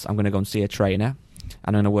 12 months, I'm going to go and see a trainer.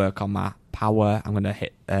 I'm going to work on my power. I'm going to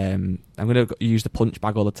I'm going to use the punch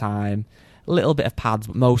bag all the time. A little bit of pads,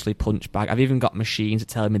 but mostly punch bag. I've even got machines that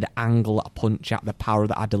tell me the angle that I punch at, the power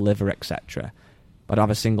that I deliver, etc. I don't have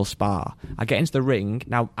a single spar. I get into the ring,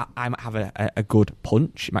 now I might have a good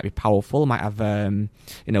punch, it might be powerful, I might have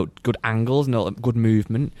good angles, good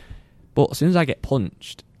movement, but as soon as I get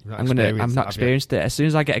punched, I'm not experienced it. As soon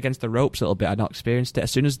as I get against the ropes a little bit, I've not experienced it.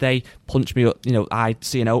 As soon as they punch me up, I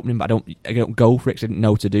see an opening, but I don't go for it because I didn't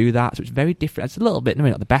know to do that. So it's very different. It's a little bit,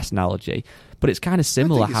 not the best analogy, but it's kind of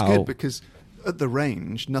similar. I think it's good because at the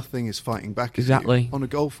range, nothing is fighting back. Exactly. On a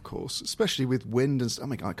golf course, especially with wind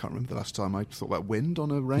and I can't remember the last time I thought about wind on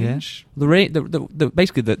a range. Yeah.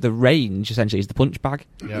 Basically the range essentially is the punch bag.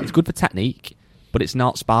 Yeah. It's good for technique, but it's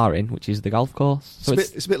not sparring, which is the golf course. So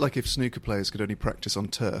it's a bit like if snooker players could only practice on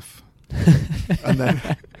turf, and then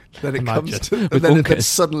it comes to, and then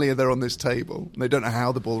suddenly they're on this table and they don't know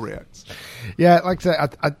how the ball reacts. Yeah, like I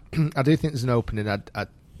say, I do think there's an opening.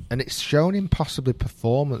 And it's shown in possibly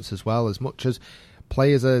performance as well, as much as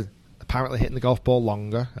players are apparently hitting the golf ball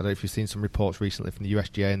longer. I don't know if you've seen some reports recently from the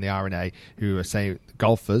USGA and the R&A who are saying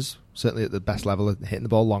golfers, certainly at the best level, are hitting the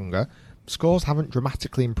ball longer. Scores haven't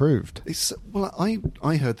dramatically improved.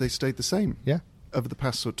 I heard they stayed the same over the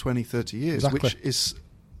past 20, 30 years, exactly. Which is,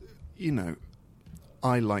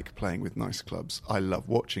 I like playing with nice clubs. I love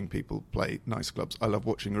watching people play nice clubs. I love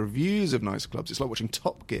watching reviews of nice clubs. It's like watching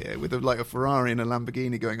Top Gear with a Ferrari and a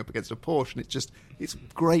Lamborghini going up against a Porsche, and it's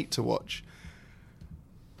great to watch.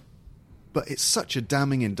 But it's such a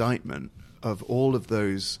damning indictment of all of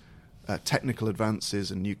those technical advances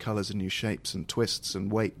and new colours and new shapes and twists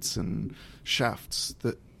and weights and shafts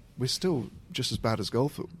that we're still just as bad as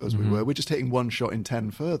golf as we were. We're just hitting one shot in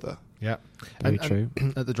 10 further. Yeah. Very true.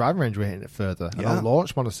 And at the driving range, we're hitting it further. And on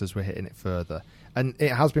launch monitors, we're hitting it further. And it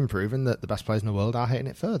has been proven that the best players in the world are hitting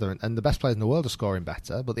it further. And the best players in the world are scoring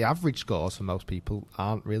better, but the average scores for most people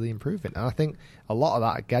aren't really improving. And I think a lot of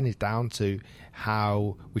that, again, is down to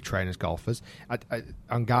how we train as golfers.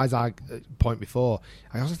 And guys, I point before,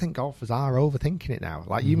 I also think golfers are overthinking it now.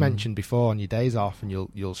 Like you mentioned before, on your days off, and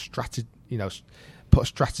you'll put a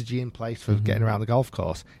strategy in place for getting around the golf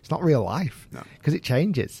course. It's not real life because it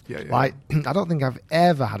changes. Like I don't think I've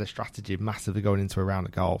ever had a strategy massively going into a round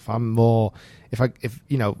of golf. I'm more if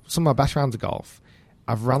some of my best rounds of golf,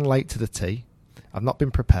 I've ran late to the tee. I've not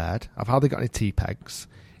been prepared. I've hardly got any tee pegs.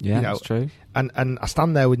 Yeah, that's true. And I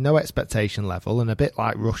stand there with no expectation level and a bit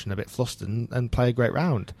like rushed and a bit flustered and play a great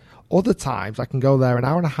round. Other times I can go there an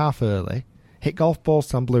hour and a half early, hit golf balls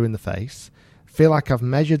till I'm blue in the face, feel like I've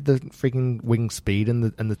measured the frigging wing speed and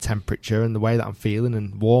the temperature and the way that I'm feeling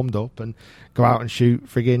and warmed up and go out and shoot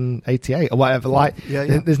frigging 88 or whatever.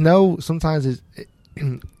 There's no, sometimes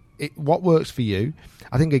what works for you.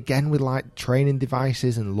 I think again with like training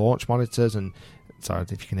devices and launch monitors and sorry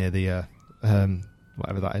if you can hear the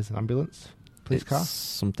whatever that is, an ambulance, police car,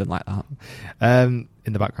 something like that, in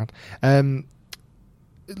the background.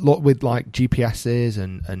 Look with like GPSs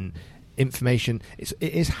and information, it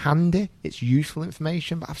is handy, it's useful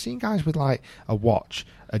information, but I've seen guys with like a watch,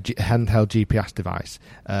 a handheld GPS device,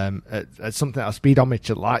 something, a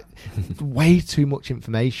speedometer, like way too much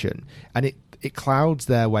information, and it clouds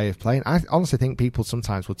their way of playing. I honestly think people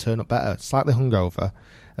sometimes will turn up better, slightly hungover,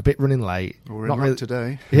 a bit running late. We're not really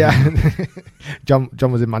today. Yeah. John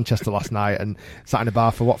was in Manchester last night and sat in a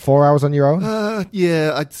bar for 4 hours on your own?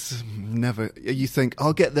 I'd never. You think,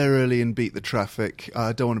 I'll get there early and beat the traffic.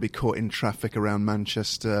 I don't want to be caught in traffic around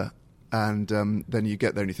Manchester. And then you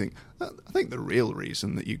get there and you think, I think the real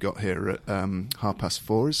reason that you got here at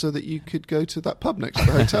 4:30 is so that you could go to that pub next to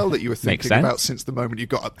the hotel that you were thinking about since the moment you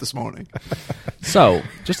got up this morning. So,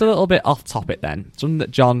 just a little bit off topic then, something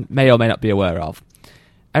that John may or may not be aware of.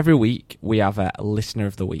 Every week we have a listener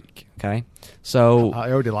of the week, okay? So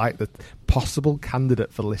I already like the possible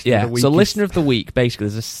candidate for listener of the week. So listener of the week, basically,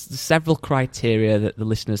 there's several criteria that the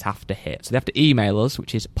listeners have to hit. So they have to email us,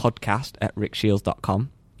 which is podcast@rickshields.com.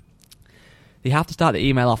 They have to start the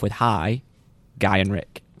email off with hi, Guy and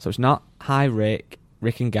Rick. So it's not hi, Rick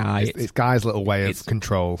and Guy. It's Guy's little way of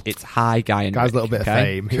control. It's hi, Guy and Guy's Rick. Little bit of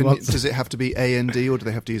fame. Does it have to be AND or do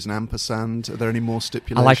they have to use an ampersand? Are there any more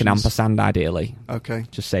stipulations? I like an ampersand, ideally. Okay.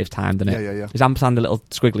 Just saves time, doesn't it? Yeah. Is ampersand a little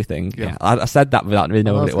squiggly thing? Yeah. I said that without really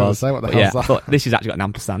knowing what it was. Say, what the hell's that? But this has actually got an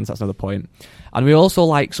ampersand, so that's another point. And we also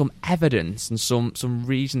like some evidence and some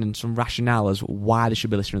reason and some rationale as why they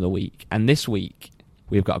should be listener of the week. And this week,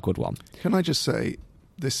 we've got a good one. Can I just say,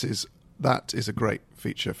 that is a great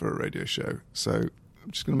feature for a radio show. So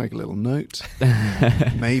I'm just going to make a little note.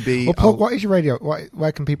 Maybe. Well, Paul, what is your radio?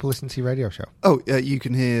 Where can people listen to your radio show? Oh, you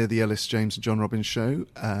can hear the Ellis James and John Robbins show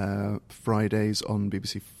Fridays on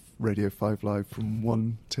BBC Radio 5 Live from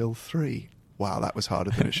 1 till 3. Wow, that was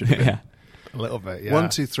harder than it should have been. Yeah. A little bit, yeah. 1,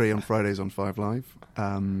 2, 3 on Fridays on 5 Live.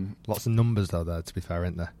 Lots of numbers though, there. To be fair,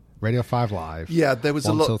 isn't there? Radio 5 Live. Yeah, there was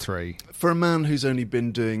 1 a lot. till 3. For a man who's only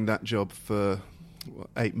been doing that job for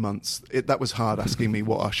 8 months, that was hard asking me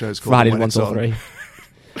what our show's called. Friday when 1 it's till on. 3.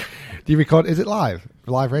 Do you record? Is it live?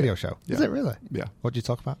 A live radio show? Yeah. Is it really? Yeah. What do you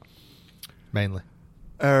talk about? Mainly.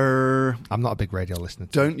 Uh, I'm not a big radio listener.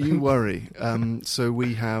 Don't you worry. So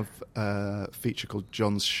we have a feature called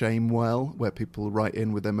John's Shame Well, where people write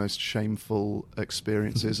in with their most shameful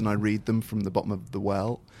experiences, and I read them from the bottom of the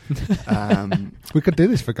well. We could do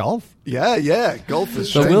this for golf. Yeah,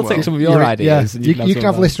 golfers. So shame we'll well. take some of your ideas. Yeah. And You can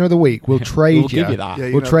have some listener of the week. We'll trade We'll give you that.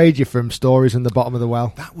 Yeah, we'll trade you from stories in the bottom of the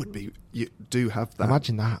well. That would be. You do have that.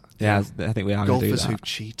 Imagine that. Yeah, I think we are going to do Golfers that. who've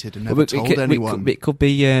cheated and Well, never told anyone. It could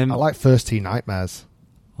be. I like first tee nightmares.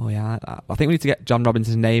 Oh yeah, I think we need to get John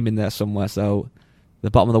Robinson's name in there somewhere. So, the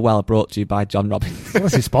bottom of the well brought to you by John Robbins.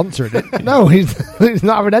 Unless he's sponsoring it. No, he's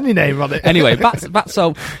not having any name on it. Anyway, back.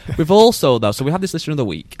 So we've also so we had this listener of the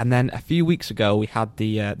week, and then a few weeks ago we had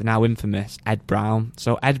the now infamous Ed Brown.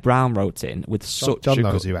 So Ed Brown wrote in with John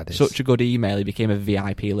knows who Ed is. such a good email. He became a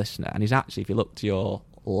VIP listener, and he's actually, if you look to your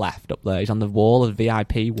left up there, he's on the wall, a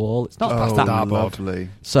VIP wall. It's not past that. Lovely.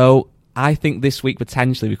 So I think this week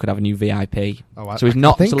potentially we could have a new VIP. Oh, so he's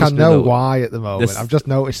not. I think to I listen know to the- why at the moment. There's- I've just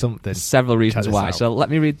noticed something. There's several reasons Check this why. out. So let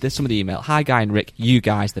me read some of the email. Hi, Guy and Rick. You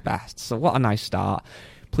guys the best. So what a nice start.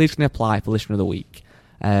 Please can you apply for Listener of the Week.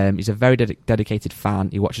 He's a very dedicated fan.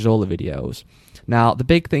 He watches all the videos. Now, the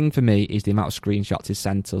big thing for me is the amount of screenshots he's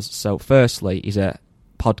sent us. So firstly, he's a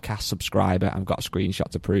podcast subscriber. I've got a screenshot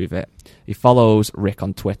to prove it. He follows Rick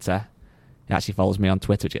on Twitter. He actually follows me on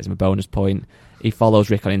Twitter, which gets him a bonus point. He follows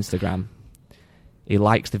Rick on Instagram. He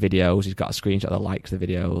likes the videos. He's got a screenshot that likes the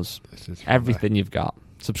videos. Everything you've got.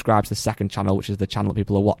 Subscribe to the second channel, which is the channel that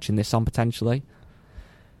people are watching this on potentially.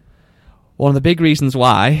 One of the big reasons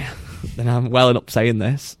why, and I'm welling up saying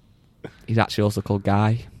this, he's actually also called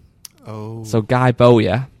Guy. Oh. So Guy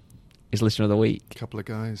Bowyer is Listener of the Week. Couple of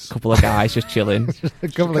guys. Couple of guys just chilling. a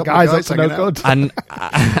couple of guys up to no hanging out. good.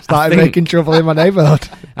 And Started making trouble in my neighbourhood.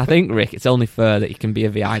 I think, Rick, it's only fair that he can be a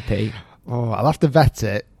VIP. Oh, I'll have to vet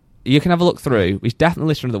it. You can have a look through. He's definitely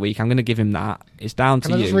Listener of the Week. I'm going to give him that. It's down to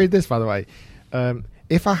Can I you. just read this, by the way?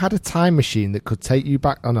 If I had a time machine that could take you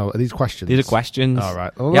back... Oh, no, are these questions? These are questions. All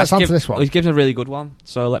right. Well, He let's actually answer this one. He's given a really good one.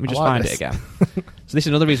 So let me I just like find this. it again. So this is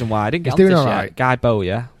another reason why I didn't get He's onto doing this all yet. right. Guy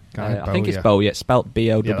Bowyer. Guy I think it's Bowyer. Bowyer, spelt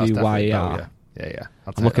Yeah, that's definitely Bowyer. Yeah.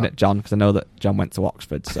 I'm looking at John because I know that John went to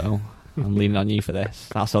Oxford, so I'm leaning on you for this.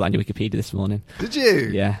 I saw that on your Wikipedia this morning. Did you?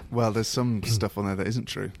 Yeah. Well, there's some stuff on there that isn't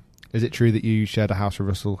true. Is it true that you shared a house with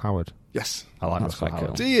Russell Howard? Yes. I like That's Russell quite Howard.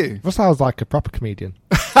 cool. Do you? Russell Howard's like a proper comedian.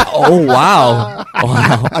 Oh, wow.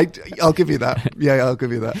 Wow. I'll give you that. Yeah, I'll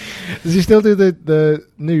give you that. Does he still do the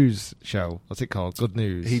news show? What's it called? Good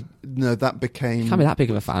News. No, that became. Can't be that big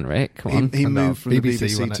of a fan, Rick. Come on. He I know. moved from BBC, the BBC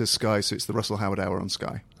wasn't to it? Sky, so it's the Russell Howard Hour on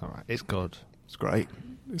Sky. All right. It's good. It's great.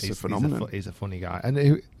 It's a He's phenomenon. He's a funny guy.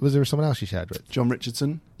 And was there someone else you shared with? John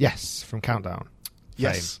Richardson. Yes, from Countdown.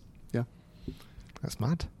 Yes. Fame. Yeah. That's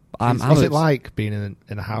mad. Alex, What's it like being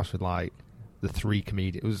in a house with like the three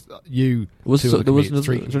comedians? It was you. there was comedians,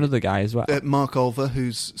 three another guy as well. Mark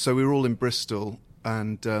Olver, so we were all in Bristol,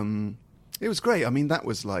 and it was great. I mean, that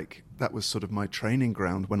was sort of my training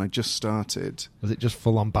ground when I just started. Was it just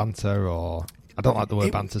full on banter, or I don't like the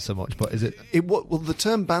word banter so much, but is it? Well, the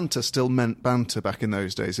term banter still meant banter back in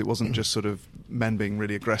those days. It wasn't just sort of men being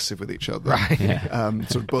really aggressive with each other, Right. Yeah.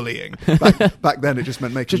 sort of bullying. Back then, it just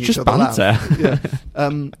meant making Just each other banter. laugh. Yeah.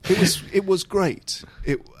 It was great.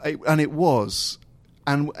 It was.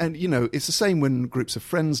 And you know, it's the same when groups of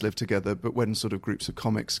friends live together, but when sort of groups of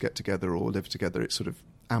comics get together or live together, it's sort of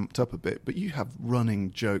amped up a bit. But you have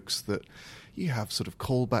running jokes that you have sort of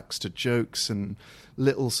callbacks to jokes and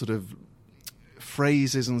little sort of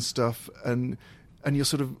phrases and stuff, and you're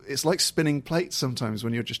sort of, it's like spinning plates sometimes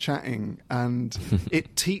when you're just chatting, and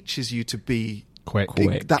it teaches you to be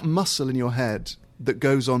Quick. that muscle in your head that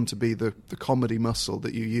goes on to be the comedy muscle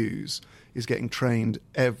that you use is getting trained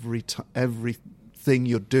everything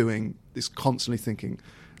you're doing is constantly thinking,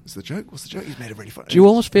 what's the joke? He's made it really funny. Do you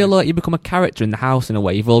almost feel like you become a character in the house in a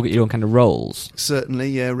way? You've all got your own kind of roles. Certainly,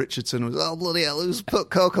 yeah. Richardson was, oh, bloody hell, who's put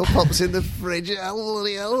Cocoa Pops in the fridge? Oh,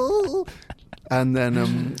 bloody hell. And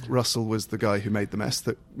then Russell was the guy who made the mess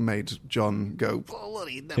that made John go, oh,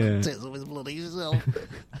 bloody nepotism is bloody self.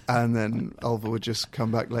 And then Oliver would just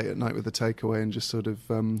come back late at night with a takeaway and just sort of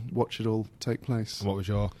watch it all take place. What was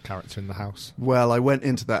your character in the house? Well, I went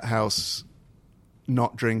into that house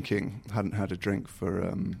not drinking, hadn't had a drink for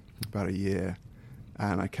about a year,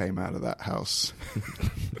 and I came out of that house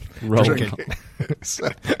drinking.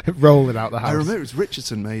 Rolling out the house. I remember it was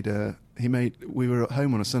Richardson we were at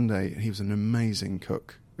home on a Sunday, and he was an amazing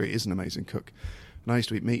cook. He is an amazing cook. And I used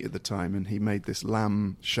to eat meat at the time, and he made this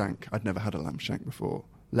lamb shank. I'd never had a lamb shank before,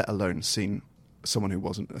 let alone seen someone who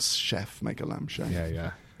wasn't a chef make a lamb shank.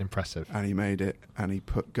 Yeah. Impressive. And he made it, and he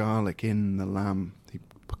put garlic in the lamb. He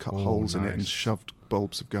cut holes in it and shoved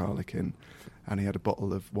bulbs of garlic in. And he had a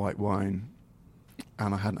bottle of white wine.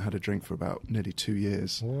 And I hadn't had a drink for about nearly 2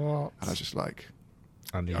 years. What? And I was just like,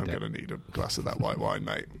 I'm going to need a glass of that white wine,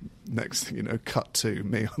 mate. Next thing you know, cut to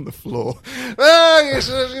me on the floor. Oh, you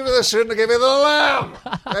shouldn't have given me the lamb.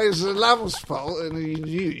 It's the lamb's fault, and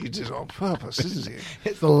you did it on purpose, isn't it?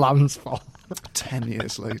 It's the lamb's fault. 10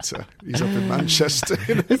 years later, he's up in Manchester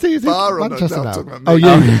in a Is he bar on Manchester a, now? talking about Oh, me.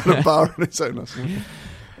 you? In a bar on its own.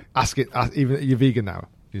 Even you're vegan now.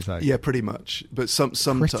 You say? Yeah, pretty much. But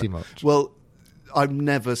sometimes, Pretty much. Well, I've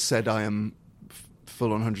never said I am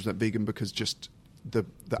full on 100% vegan because just the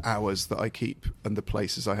hours that I keep and the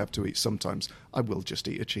places I have to eat. Sometimes I will just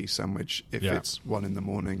eat a cheese sandwich if it's 1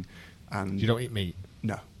 a.m. And You don't eat meat?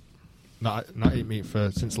 No. Not eat meat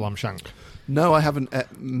since lamb shank? No, I haven't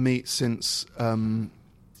ate meat since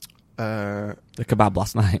The kebab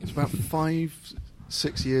last night. it's about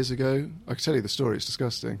 5-6 years ago. I can tell you the story. It's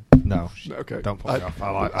disgusting. No. Okay. Don't put me off.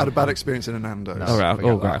 I had a bad experience in a Nando's. No. Oh, right.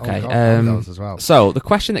 forget Oh, that. right. Okay. Oh, God, those as well. So the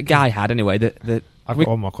question that Guy had, anyway, I've got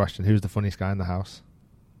one more question. Who's the funniest guy in the house?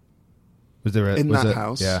 Was there In that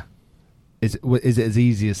house? Yeah. Is it as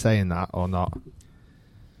easy as saying that or not?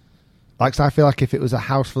 Like, so I feel like if it was a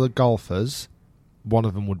house full of golfers, one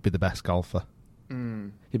of them would be the best golfer. Yeah,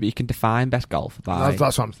 but you can define best golf by.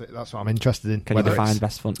 That's what I'm interested in. Can you Whether define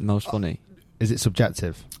it's- most funny? Is it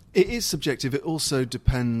subjective? It is subjective. It also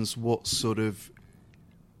depends what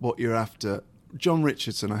you're after. John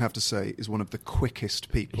Richardson, I have to say, is one of the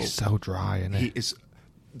quickest people. He's so dry, isn't He is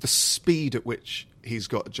the speed at which he's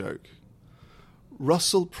got a joke.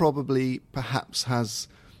 Russell probably perhaps has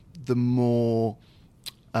the more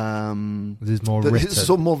There's more written.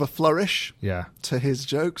 sort of more of a flourish Yeah. to his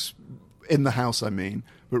jokes in the house. I mean,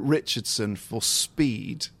 but Richardson for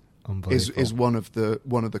speed is one of the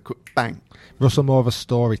bang. Russell more of a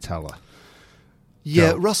storyteller,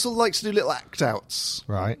 Yeah, Go. Russell likes to do little act outs.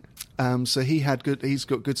 right? So he's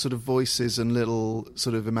got good sort of voices and little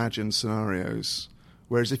sort of imagined scenarios.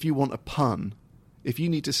 Whereas if you want a pun, if you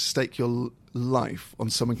need to stake your life on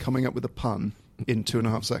someone coming up with a pun in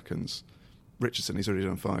 2.5 seconds, Richardson, he's already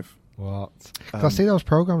done 5. What? 'Cause I see those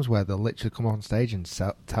programs where they'll literally come on stage and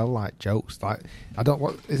tell like jokes. Like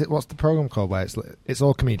what's the program called where it's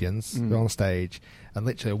all comedians they're on stage and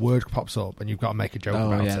literally a word pops up and you've got to make a joke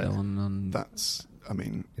about yeah, it. the one on. That's, I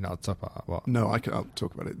mean, You know, I'll talk about that. What? no, I'll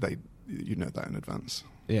talk about it. You know that in advance.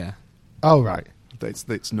 Yeah. Oh right.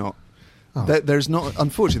 It's not. Oh. There's not.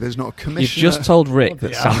 Unfortunately, there's not a You've commissioner. just told Rick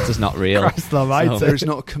that Yeah. Santa's not real. Christ almighty. There's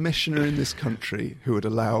not a commissioner in this country who would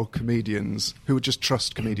allow comedians, who would just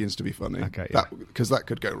trust comedians to be funny. Okay, yeah. Because that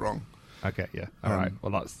could go wrong. Okay, yeah. All right.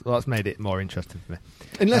 Well, that's made it more interesting for me.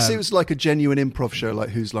 Unless it was like a genuine improv show, like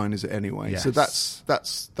Whose Line Is It Anyway? So Yes.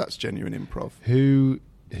 that's genuine improv.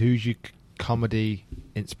 Who's your comedy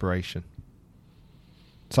inspiration?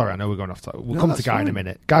 Sorry, I know we're going off topic. We'll No, come to that's Guy in a fine.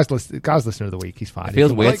 minute. Guy's listener of the week. He's fine. It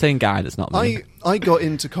feels He can- weird Like, saying Guy that's not me. I got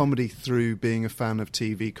into comedy through being a fan of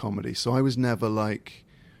TV comedy, so I was never like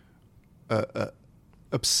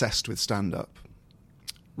obsessed with stand-up.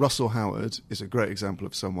 Russell Howard is a great example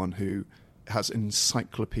of someone who has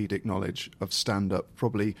encyclopedic knowledge of stand-up,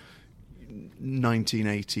 probably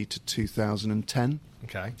 1980 to 2010.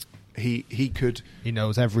 Okay. He could. He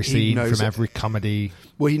knows every He scene knows from it. every comedy.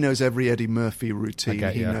 Well, he knows every Eddie Murphy routine.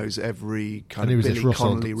 Okay, he yeah. knows every kind And who of was this, Billy Russell?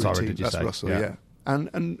 Connolly routine. Sorry, did you That's say? Russell, Yeah. yeah.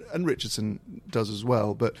 And Richardson does as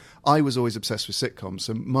well. But I was always obsessed with sitcoms.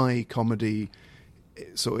 So my comedy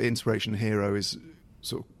sort of inspiration hero is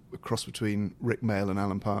sort of a cross between Rick Mail and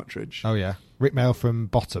Alan Partridge. Oh yeah, Rick Mail from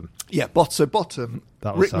Bottom. Yeah, Bottom.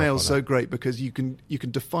 That was Rick so Mail's funny. so great because you can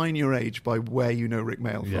define your age by where you know Rick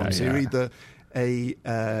Mail from. Yeah, so yeah.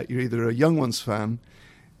 you're either a Young Ones fan.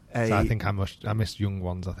 So I think I missed Young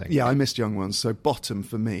Ones. I think. Yeah, I missed Young Ones. So Bottom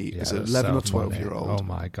for me Yeah, is an that's 11 or so 12 funny. year old. Oh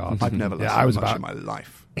my god! I've never laughed I was so much about in my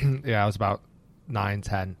life. I was about 9,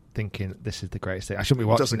 10, thinking this is the greatest thing. I shouldn't be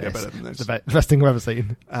watching Doesn't get this. better than this. It's the best thing I've ever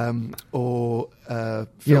seen. Or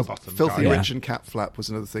You know Bottom, Filthy guy, Rich yeah. and Cat Flap was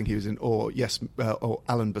another thing he was in. Or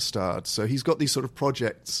Alan Bastard. So he's got these sort of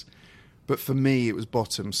projects. But for me, it was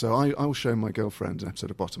Bottom. So I will show my girlfriend an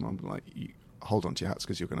episode of Bottom. I'm like, hold on to your hats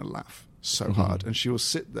because you're going to laugh so hard. And she will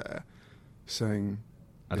sit there saying,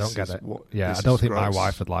 I don't get is it. what- Yeah, this I don't is think my gross.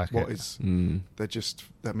 wife would like What it. is- Mm. They're just,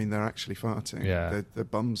 I mean, they're actually farting. Yeah. Their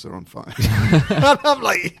bums are on fire. And I'm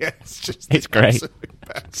like, yeah, it's just It's the great. absolute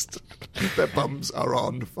best. Their bums are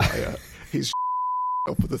on fire. He's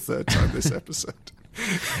off for the third time this episode.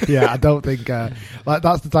 Yeah, I don't think like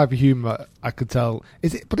that's the type of humour I could tell.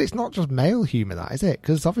 Is it? But it's not just male humour, that is it?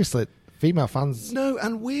 Because obviously female fans. No,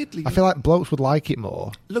 and weirdly, I feel like blokes would like it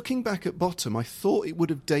more. looking back at Bottom, I thought it would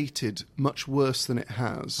have dated much worse than it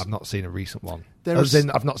has. I've not seen a recent one.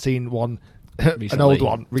 I've not seen one. An old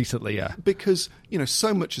one recently, yeah. Because,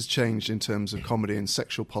 so much has changed in terms of comedy and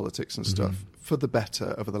sexual politics and stuff for the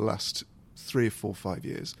better over the last 3 or 4, 5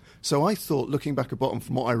 years. So I thought, looking back at Bottom,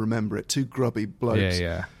 from what I remember it, 2 grubby blokes.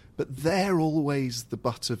 Yeah. But they're always the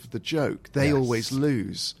butt of the joke. They always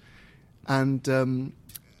lose. And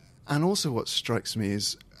also what strikes me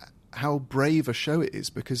is how brave a show it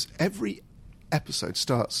is, because every episode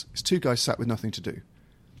starts, it's 2 guys sat with nothing to do.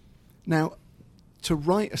 Now, to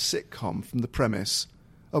write a sitcom from the premise,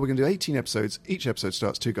 we're going to do 18 episodes, each episode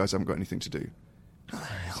starts 2 guys haven't got anything to do. How the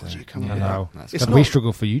hell did you come up with that? We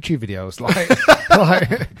struggle for YouTube videos. Like,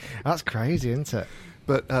 that's crazy, isn't it?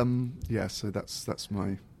 But, so that's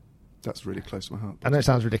really close to my heart. I know it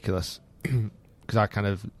sounds ridiculous, because I kind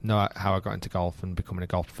of know how I got into golf and becoming a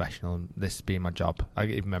golf professional and this being my job. I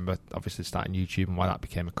even remember, obviously, starting YouTube and why that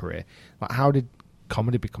became a career. Like, how did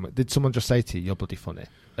comedy become it? Did someone just say to you, "You're bloody funny"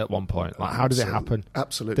 at one point? Like, how did it happen?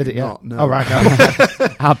 Absolutely did it not. No. Oh, right. No.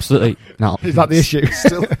 Absolutely not. Is that the issue?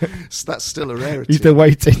 That's still a rarity. You're still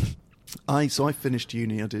waiting. So I finished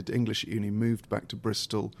uni. I did English at uni. Moved back to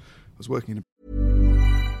Bristol. I was working in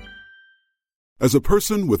As a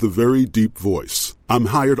person with a very deep voice, I'm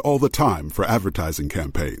hired all the time for advertising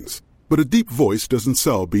campaigns. But a deep voice doesn't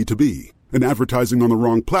sell B2B, and advertising on the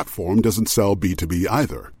wrong platform doesn't sell B2B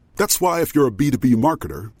either. That's why if you're a B2B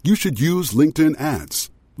marketer, you should use LinkedIn ads.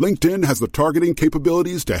 LinkedIn has the targeting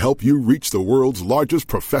capabilities to help you reach the world's largest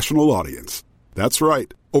professional audience. That's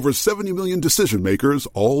right, over 70 million decision makers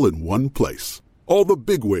all in one place. All the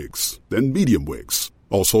big wigs, then medium wigs,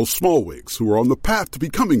 also small wigs who are on the path to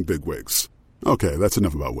becoming big wigs. Okay, that's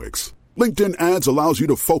enough about wigs. LinkedIn ads allows you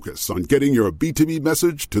to focus on getting your B2B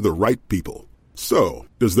message to the right people. So,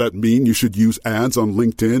 does that mean you should use ads on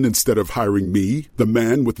LinkedIn instead of hiring me, the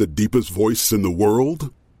man with the deepest voice in the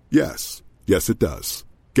world? Yes. Yes, it does.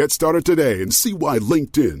 Get started today and see why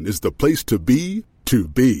LinkedIn is the place to be to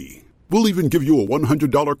be. We'll even give you a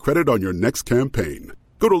 $100 credit on your next campaign.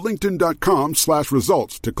 Go to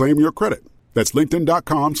linkedin.com/results to claim your credit. That's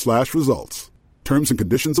linkedin.com/results. Terms and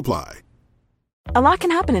conditions apply. A lot can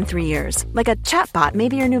happen in 3 years, like a chatbot may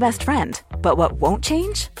be your new best friend. But what won't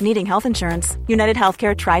change? Needing health insurance. United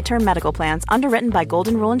Healthcare Tri-Term Medical Plans, underwritten by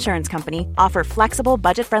Golden Rule Insurance Company, offer flexible,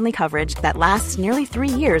 budget-friendly coverage that lasts nearly 3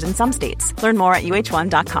 years in some states. Learn more at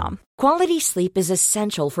uh1.com. Quality sleep is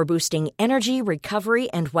essential for boosting energy, recovery,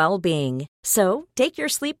 and well-being. So, take your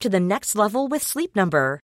sleep to the next level with Sleep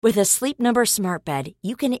Number. With a Sleep Number smart bed,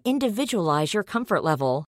 you can individualize your comfort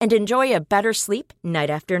level and enjoy a better sleep night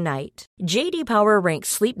after night. J.D. Power ranks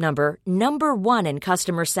Sleep Number number 1 in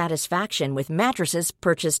customer satisfaction with mattresses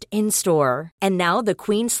purchased in-store. And now the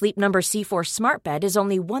Queen Sleep Number C4 smart bed is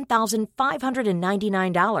only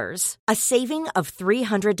 $1,599, a saving of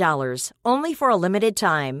 $300, only for a limited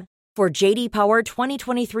time. For J.D. Power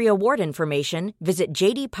 2023 award information, visit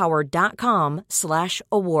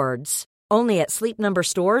jdpower.com/awards. Only at Sleep Number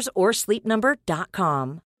stores or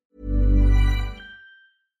sleepnumber.com.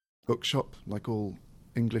 bookshop, like all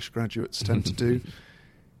English graduates tend to do.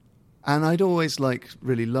 And I'd always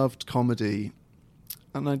really loved comedy,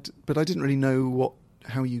 but I didn't really know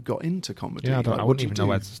how you got into comedy. Yeah, I wouldn't even know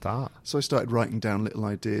where to start. So I started writing down little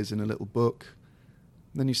ideas in a little book.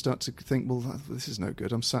 Then you start to think, well, this is no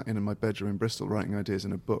good. I'm sat in my bedroom in Bristol writing ideas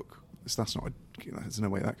in a book. There's no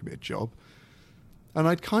way that could be a job. And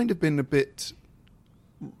I'd kind of been a bit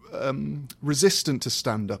resistant to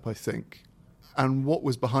stand-up, I think. And what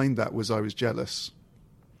was behind that was I was jealous.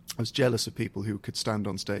 I was jealous of people who could stand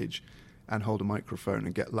on stage and hold a microphone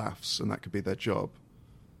and get laughs, and that could be their job.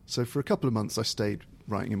 So for a couple of months I stayed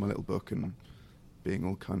writing in my little book and being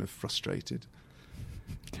all kind of frustrated.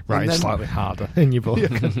 Right, slightly harder in your book.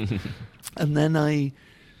 Yeah. And then I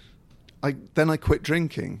quit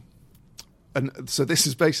drinking. And so this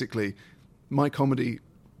is basically... My comedy,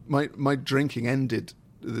 my drinking ended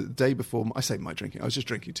the day before. I say my drinking. I was just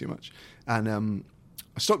drinking too much, and I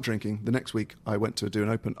stopped drinking. The next week, I went to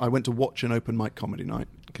watch an open mic comedy night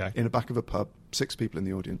in the back of a pub. 6 people in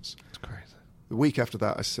the audience. That's crazy. The week after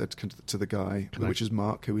that, I said to the guy, which is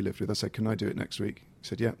Mark, who we lived with, I said, "Can I do it next week?" He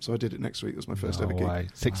said, "Yeah." So I did it next week. It was my first ever gig. Way.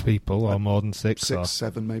 6 people, or more than 6? 6,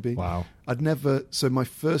 7 maybe. Wow. So my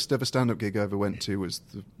first ever stand-up gig I ever went to was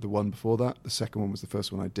the one before that. The second one was the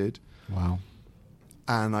first one I did. Wow.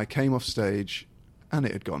 And I came off stage, and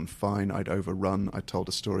it had gone fine. I'd overrun. I told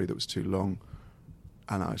a story that was too long.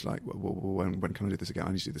 And I was like, well, when can I do this again?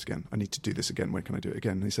 I need to do this again. I need to do this again. When can I do it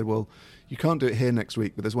again? And he said, well, you can't do it here next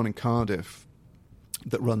week, but there's one in Cardiff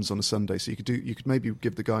that runs on a Sunday. So you could maybe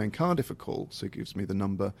give the guy in Cardiff a call. So he gives me the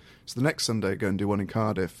number. So the next Sunday, I go and do one in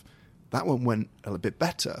Cardiff. That one went a bit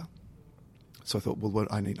better. So I thought, well,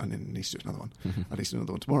 I need to do another one. I need to do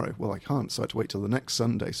another one tomorrow. Well, I can't. So I had to wait till the next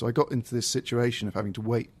Sunday. So I got into this situation of having to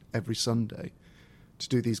wait every Sunday to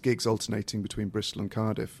do these gigs alternating between Bristol and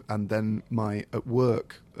Cardiff. And then at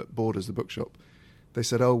work at Borders, the bookshop, they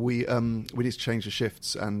said, we need to change the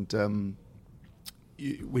shifts and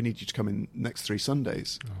we need you to come in next 3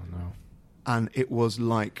 Sundays. Oh, no. And it was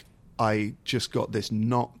like I just got this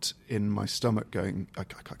knot in my stomach going, I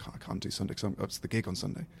can't do Sunday because it's the gig on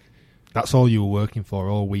Sunday. That's all you were working for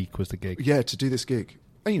all week was the gig? Yeah, to do this gig.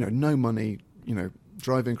 And, no money,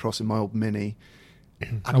 driving across in my old Mini.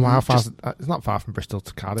 And how far? It's not far from Bristol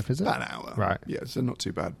to Cardiff, is it? About an hour. Right. Yeah, so not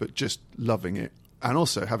too bad, but just loving it. And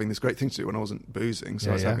also having this great thing to do when I wasn't boozing. So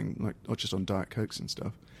I was having, just on Diet Cokes and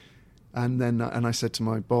stuff. And then and I said to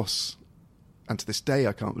my boss, and to this day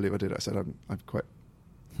I can't believe I did it. I said, I've quit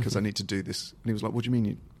because I need to do this. And he was like, what do you mean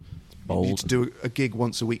you need to do a gig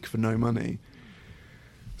once a week for no money?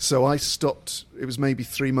 So I stopped. It was maybe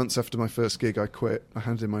 3 months after my first gig I quit. I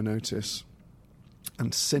handed in my notice.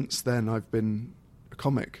 And since then I've been a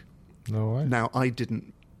comic. No way. Now, I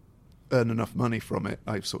didn't earn enough money from it.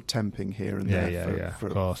 I was sort of temping here and there for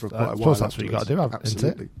quite a while. I suppose that's what you got to do, absolutely.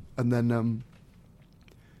 Isn't it?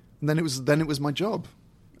 And then it was my job.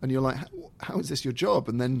 And you're like, how is this your job?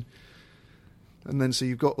 And then so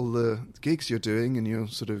you've got all the gigs you're doing, and you're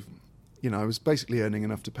sort of, I was basically earning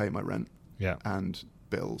enough to pay my rent and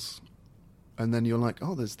bills. And then you're like,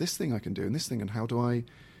 oh, there's this thing I can do and this thing, and how do I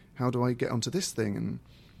get onto this thing? And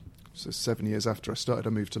so 7 years after I started, I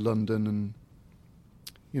moved to London, and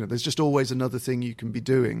there's just always another thing you can be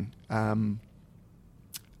doing. And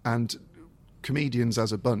comedians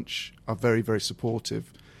as a bunch are very, very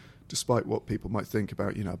supportive, despite what people might think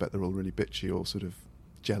about, I bet they're all really bitchy or sort of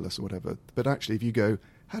jealous or whatever. But actually, if you go,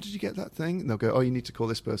 how did you get that thing? And they'll go, oh, you need to call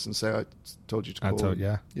this person and say, I told you to call.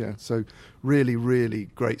 Yeah. So really, really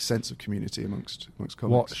great sense of community amongst comics.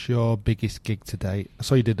 What's your biggest gig to date? I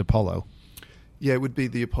saw you did Apollo. Yeah, it would be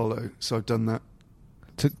the Apollo. So I've done that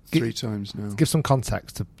 3 times now. Give some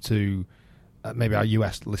context to maybe our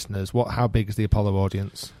US listeners. How big is the Apollo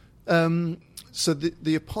audience? So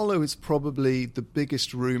the Apollo is probably the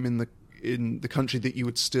biggest room in the country that you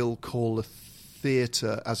would still call a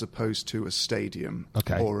theatre as opposed to a stadium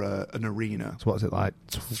or an arena. So what is it like?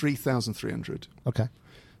 3,300. Okay.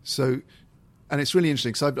 So, and it's really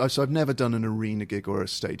interesting. So I've never done an arena gig or a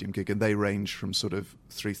stadium gig, and they range from sort of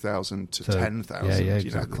 3,000 to 10,000. Yeah,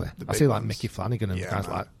 exactly. The I see like ones. Mickey Flanagan and guys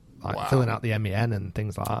like wow. filling out the MEN and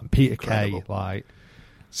things like that. And Peter Incredible. Kay,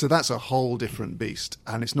 So that's a whole different beast,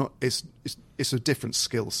 and it's not. It's a different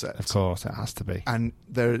skill set. Of course, it has to be. And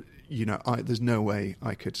there's no way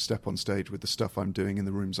I could step on stage with the stuff I'm doing in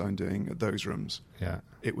the rooms I'm doing at those rooms. Yeah,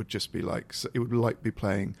 it would just be like be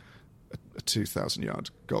playing a 2,000-yard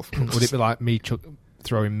golf course. Would it be like me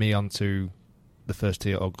throwing me onto the first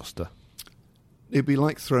tee at Augusta? It'd be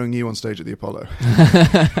like throwing you on stage at the Apollo.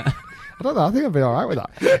 I don't know. I think I'd be all right with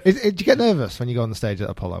that. Do you get nervous when you go on the stage at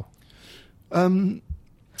Apollo?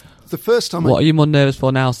 The first time. What are you more nervous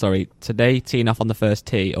for now? Sorry, today teeing off on the first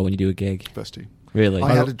tee, or when you do a gig? First tee. Really?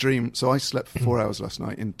 I had a dream. So I slept for 4 hours last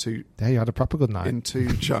night in 2. Yeah, you had a proper good night. In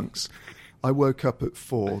 2 chunks. I woke up at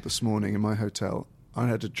 4 this morning in my hotel. I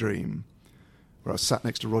had a dream where I was sat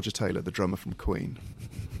next to Roger Taylor, the drummer from Queen,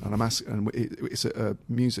 and I'm asking, and it's a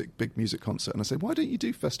big music concert, and I said, "Why don't you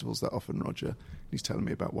do festivals that often, Roger?" And he's telling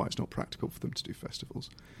me about why it's not practical for them to do festivals.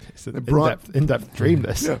 It's an in-depth dream,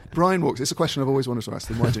 this. Yeah, Brian walks. It's a question I've always wanted to ask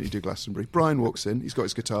them. Why don't you do Glastonbury? Brian walks in. He's got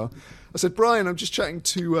his guitar. I said, "Brian, I'm just chatting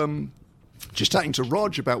to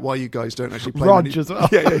Rog about why you guys don't actually play Rog many... as well.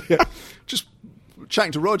 Yeah. Just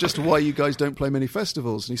chatting to Rog as to why you guys don't play many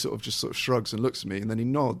festivals." And he sort of shrugs and looks at me, and then he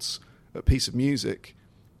nods at a piece of music,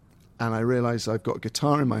 and I realise I've got a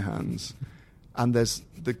guitar in my hands, and there's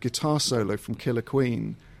the guitar solo from Killer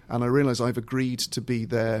Queen, and I realise I've agreed to be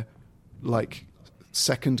their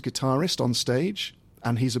second guitarist on stage,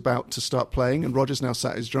 and he's about to start playing, and Roger's now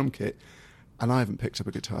sat his drum kit, and I haven't picked up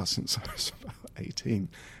a guitar since I was about 18,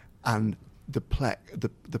 and the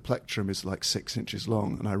plectrum is like 6 inches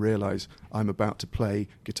long, and I realise I'm about to play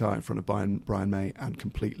guitar in front of Brian May, and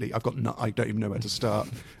completely, I don't even know where to start,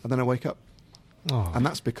 and then I wake up. Oh. And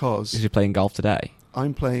that's because... Is you playing golf today?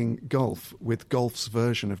 I'm playing golf with golf's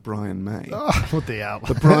version of Brian May. Oh, what the hell?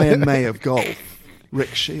 The Brian May of golf.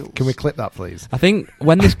 Rick Shields. Can we clip that, please? I think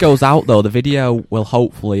when this goes out, though, the video will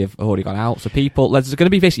hopefully have already gone out. So there's going to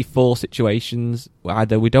be basically 4 situations.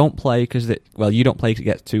 Either we don't play because you don't play because it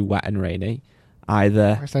gets too wet and rainy.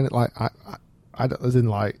 Either I'm saying it like I don't, as in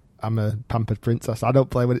like I'm a pampered princess. I don't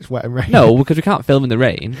play when it's wet and rainy. no, because we can't film in the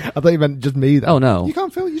rain. I thought you meant just me. Though. Oh no, You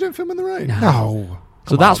can't film. You don't film in the rain. No.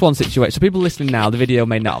 So that's one situation. So people listening now, the video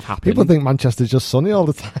may not have happened. People think Manchester's just sunny all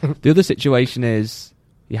the time. The other situation is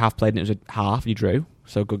you have played and it was a half, you drew.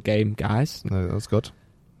 So good game, guys. No, that's good.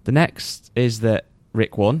 The next is that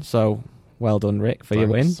Rick won. So well done, Rick, for your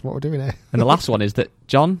win. That's what we're doing here. And the last one is that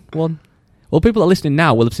John won. Well, people that are listening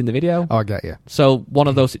now will have seen the video. Oh, I get you. So one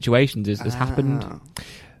of those situations has happened.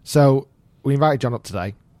 So we invited John up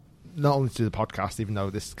today, not only to do the podcast, even though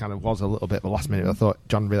this kind of was a little bit of a last minute. I thought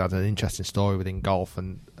John really had an interesting story within golf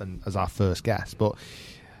and as our first guest. But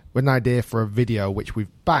with an idea for a video which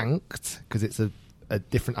we've banked, because it's a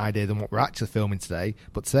different idea than what we're actually filming today.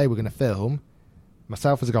 But today we're going to film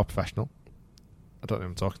myself as a golf professional. I don't know if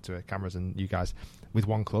I'm talking to cameras and you guys, with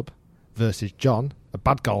one club, versus John, a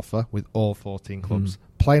bad golfer with all 14 clubs,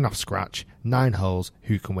 playing off scratch, 9 holes,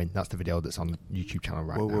 who can win? That's the video that's on the YouTube channel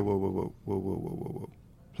now. Whoa.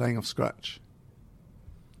 Playing off scratch.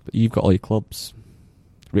 But you've got all your clubs.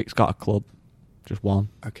 Rick's got a club, just one.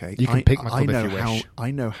 Okay. You can pick my club if you wish.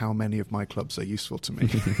 I know how many of my clubs are useful to me.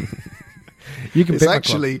 You can It's pick my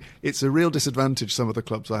actually, club. it's a real disadvantage, some of the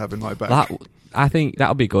clubs I have in my bag. I think that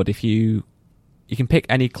would be good if you can pick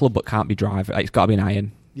any club but can't be driver. Like, it's got to be an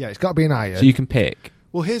iron. Yeah, it's got to be an iron. So you can pick.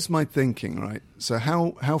 Well, here's my thinking, right? So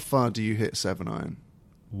how far do you hit 7-iron?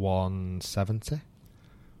 170.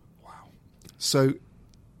 So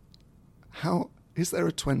how is there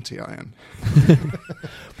a 20-iron?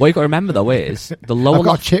 What you've got to remember, though, is the lower I've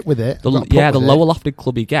got a chip with it. the lower lofted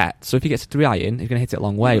club you get. So if he gets a 3-iron, he's going to hit it a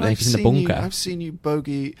long way. But then if he's in the bunker... I've seen you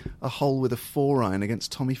bogey a hole with a 4-iron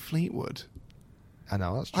against Tommy Fleetwood. I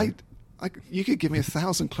know, that's true. You could give me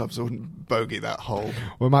 1,000 clubs, I wouldn't bogey that hole.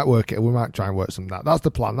 We might work it. We might try and work some of that. That's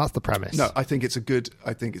the plan. That's the premise. No, I think it's a good idea.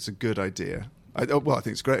 I think it's a great idea.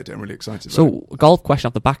 I'm really excited. So, about it. golf question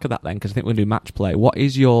off the back of that then, because I think we're going to do match play. What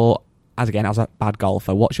is your, as a bad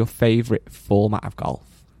golfer, what's your favourite format of golf?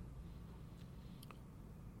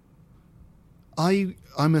 I'm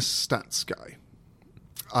a stats guy.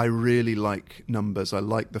 I really like numbers. I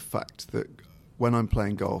like the fact that when I'm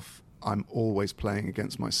playing golf, I'm always playing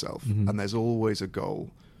against myself, and there's always a goal.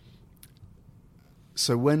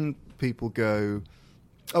 So when people go,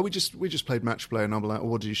 "Oh, we just played match play," and I'm like, "Oh,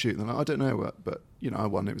 what did you shoot?" And they're like, "I don't know, but I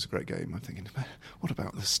won. It was a great game." I'm thinking, "What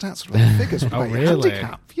about the stats? What about the figures? What about your really?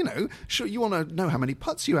 handicap? Sure, you want to know how many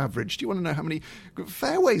putts you averaged? You want to know how many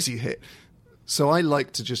fairways you hit?" So I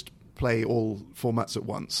like to just play all formats at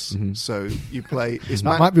once. So you play... That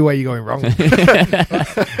might be where you're going wrong.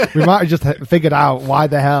 We might have just figured out why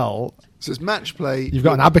the hell... So it's match play. You've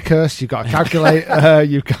got an abacus, you've got a calculator,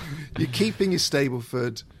 you're keeping your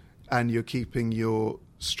Stableford and you're keeping your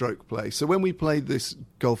stroke play. So when we played this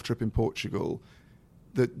golf trip in Portugal,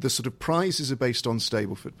 the sort of prizes are based on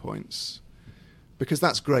Stableford points, because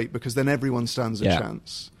that's great, because then everyone stands a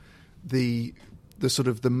chance. The sort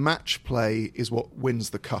of the match play is what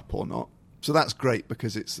wins the cup or not. So that's great,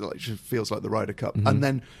 because it feels like the Ryder Cup. And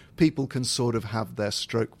then people can sort of have their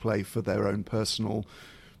stroke play for their own personal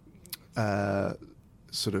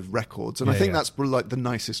sort of records. And I think that's like the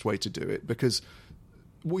nicest way to do it, because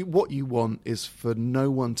what you want is for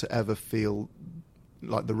no one to ever feel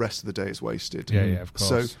like the rest of the day is wasted. Yeah, of course.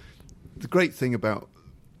 So the great thing about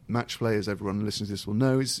match play, as everyone listening to this will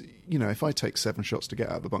know, is, if I take 7 shots to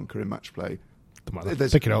get out of a bunker in match play,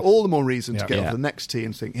 there's pick it up. all the more reason to get off the next tee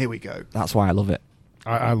and think, here we go. That's why I love it.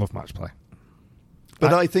 I love match play.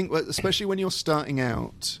 But I think, especially when you're starting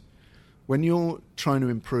out, when you're trying to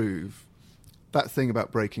improve, that thing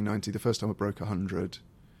about breaking 90, the first time I broke 100,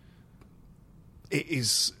 it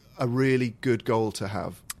is a really good goal to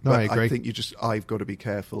have. No, but I agree. I think I've got to be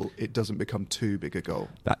careful it doesn't become too big a goal.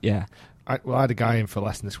 I had a guy in for a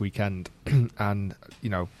lesson this weekend, and,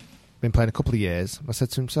 been playing a couple of years. I said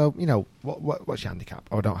to him, "So, what's your handicap?"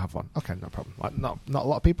 "Oh, I don't have one." "Okay, no problem." Like, not a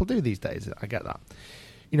lot of people do these days. I get that.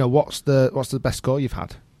 What's the best score you've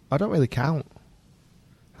had? "I don't really count."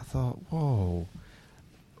 I thought, whoa.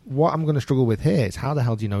 What I'm going to struggle with here is, how the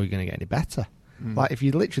hell do you know you're going to get any better? Like, if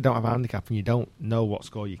you literally don't have a handicap and you don't know what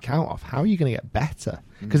score you count off, how are you going to get better?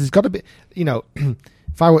 Because it's got to be,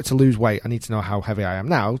 if I were to lose weight, I need to know how heavy I am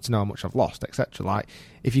now to know how much I've lost, etc. Like,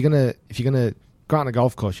 if you're gonna go out on a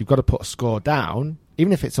golf course, you've got to put a score down,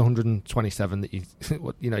 even if it's 127 that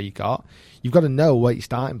you got. You've got to know what your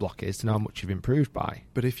starting block is to know how much you've improved by.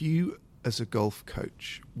 But if you, as a golf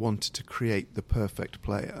coach, wanted to create the perfect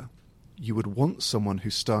player, you would want someone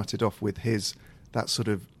who started off with that sort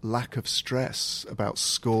of lack of stress about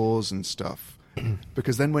scores and stuff,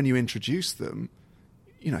 because then when you introduce them,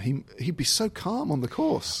 he'd be so calm on the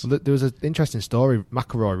course. Well, there was an interesting story.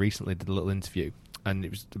 McIlroy recently did a little interview, and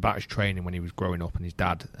it was about his training when he was growing up and his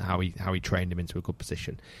dad, how he trained him into a good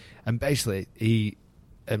position. And basically, he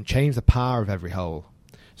changed the par of every hole.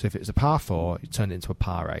 So if it was a par 4, he turned it into a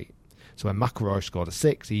par 8. So when McIlroy scored a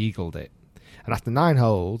 6, he eagled it. And after 9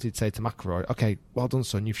 holes, he'd say to McIlroy, "Okay, well done,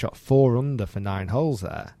 son. You've shot 4 under for 9 holes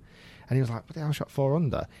there." And he was like, "What the hell, I shot 4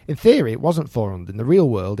 under?" In theory, it wasn't 4 under. In the real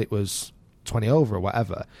world, it was 20 over or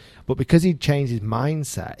whatever. But because he'd changed his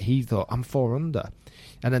mindset, he thought, "I'm 4 under."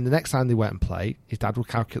 And then the next time they went and played, his dad would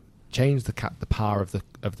change the par of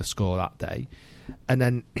the score that day. And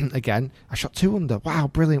then again, "I shot 2 under. Wow,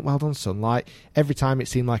 brilliant. Well done, son." Like, every time it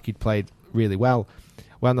seemed like he'd played really well.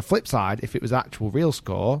 Well, on the flip side, if it was actual real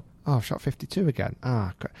score, "Oh, I've shot 52 again."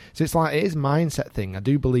 So it's like, it is a mindset thing. I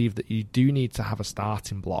do believe that you do need to have a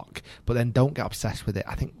starting block, but then don't get obsessed with it.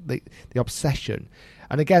 I think the obsession,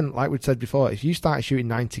 and again, like we've said before, if you start shooting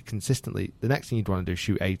 90 consistently, the next thing you'd want to do is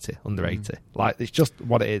shoot 80, under 80. Like, it's just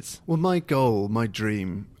what it is. Well, my goal, my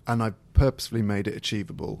dream, and I purposefully made it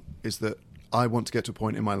achievable, is that I want to get to a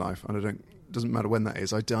point in my life, and it doesn't matter when that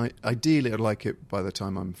is. Ideally, I'd like it by the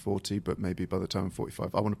time I'm 40, but maybe by the time I'm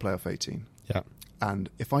 45. I want to play off 18. Yeah. And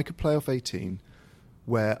if I could play off 18,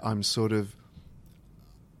 where I'm sort of,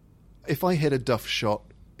 if I hit a duff shot,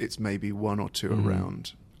 it's maybe 1 or 2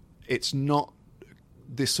 around. It's not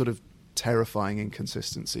this sort of terrifying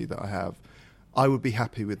inconsistency that I have. I would be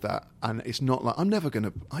happy with that. And it's not like, I'm never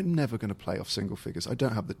going to play off single figures. I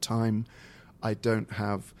don't have the time. I don't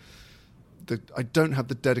have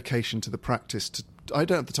the dedication to the practice. I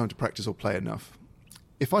don't have the time to practice or play enough.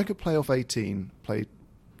 If I could play off 18, play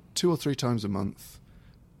 2 or 3 times a month,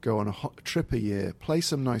 go on a hot trip a year, play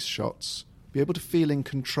some nice shots, be able to feel in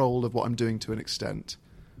control of what I'm doing to an extent,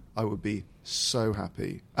 I would be so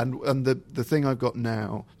happy. And the thing I've got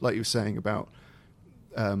now, like you were saying about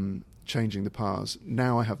changing the pars,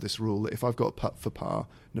 now I have this rule that if I've got a putt for par,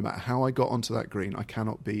 no matter how I got onto that green, I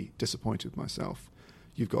cannot be disappointed with myself.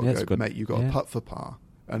 You've got to go, mate, you've got a putt for par.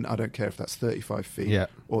 And I don't care if that's 35 feet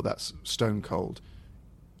or that's stone cold.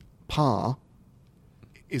 Par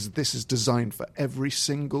is designed for every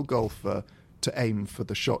single golfer to aim for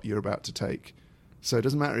the shot you're about to take. So it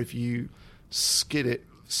doesn't matter if you skid it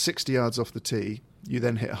 60 yards off the tee, you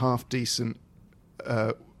then hit a half decent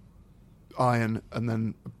iron and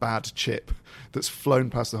then a bad chip that's flown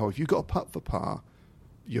past the hole. If you've got a putt for par,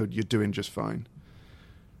 you're doing just fine.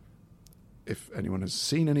 If anyone has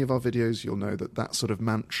seen any of our videos, you'll know that sort of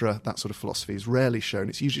mantra, that sort of philosophy is rarely shown.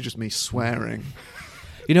 It's usually just me swearing.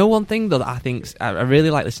 You know, one thing though that I think I really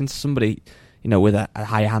like listening to somebody, with a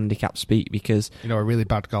higher handicap speak, because a really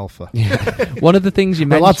bad golfer. One of the things you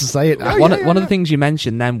mentioned, allowed to say it now. One of the things you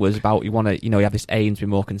mentioned then was about you want to, you have this aim to be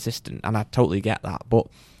more consistent, and I totally get that. But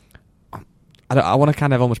I want to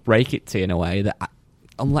kind of almost break it to you in a way that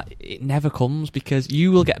unless it never comes, because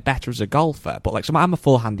you will get better as a golfer. But like, so I'm a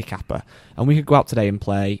 4 handicapper, and we could go out today and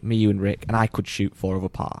play, me, you, and Rick, and I could shoot 4 over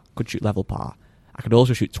par, could shoot level par. I could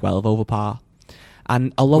also shoot 12 over par.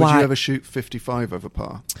 And although would you ever shoot 55 over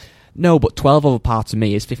par? No, but 12 over par to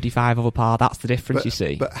me is 55 over par. That's the difference, you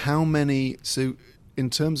see. But how many? So, in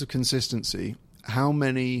terms of consistency, how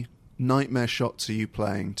many nightmare shots are you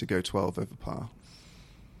playing to go 12 over par?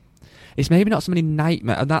 It's maybe not so many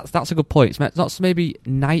nightmare, and that's a good point. It's not so maybe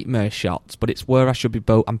nightmare shots, but it's where I should be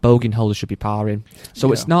I'm bogeying holes I should be parring.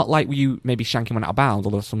 So it's not like you maybe shanking one out of bounds,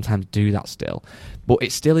 although I sometimes do that still. But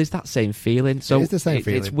it still is that same feeling. So it is the same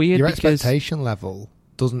feeling. It's weird your because expectation level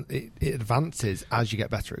it advances as you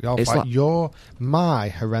get better at golf. It's like my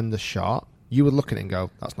horrendous shot, you would look at it and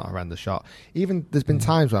go, "That's not a horrendous shot." Even there's been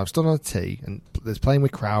times where I've stood on a tee and there's playing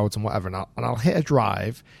with crowds and whatever, and I'll hit a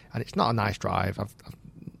drive, and it's not a nice drive. I've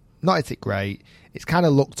not hit it great. It's kind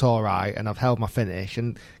of looked all right, and I've held my finish.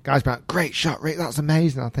 And guys be like, "Great shot, Rick. That's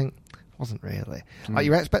amazing." I think it wasn't really. Like,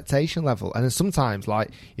 your expectation level. And then sometimes,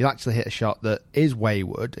 like, you'll actually hit a shot that is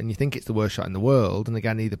wayward, and you think it's the worst shot in the world. And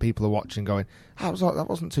again, either people are watching going, that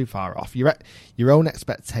wasn't too far off. Your own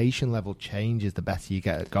expectation level changes the better you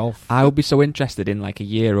get at golf. I would be so interested in like a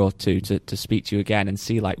year or two to speak to you again and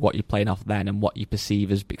see like what you're playing off then and what you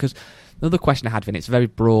perceive as, because another question I had, Vin, it's a very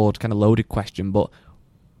broad, kind of loaded question, but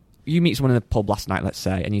you meet someone in the pub last night, let's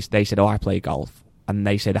say, and they said, "Oh, I play golf," and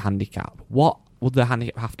they say the handicap. What would the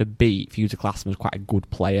handicap have to be for you to class them as quite a good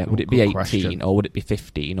player? Would it be 18, question. Or would it be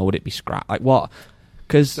 15, or would it be scrap? Like what?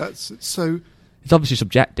 Because that's so. It's obviously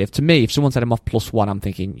subjective. To me, if someone said I'm off +1, I'm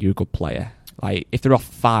thinking you're a good player. Like if they're off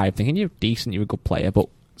 5, thinking you're decent, you're a good player. But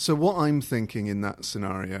So what I'm thinking in that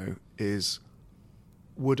scenario is,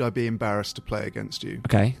 would I be embarrassed to play against you?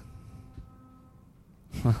 Okay.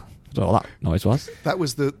 I don't know what that noise was. That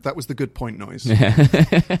was the good point noise.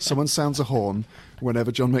 Yeah. Someone sounds a horn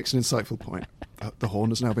whenever John makes an insightful point. The horn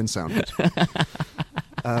has now been sounded. It's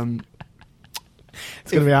going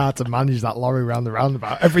to be hard to manage that lorry round the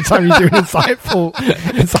roundabout every time you do an insightful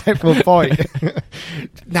point.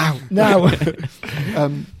 Now.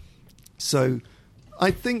 So I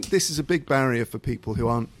think this is a big barrier for people who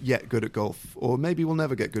aren't yet good at golf, or maybe will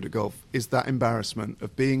never get good at golf, is that embarrassment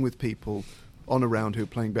of being with people on a round who are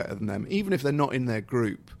playing better than them, even if they're not in their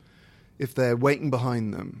group, if they're waiting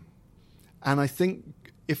behind them. And I think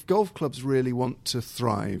if golf clubs really want to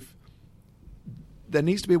thrive, there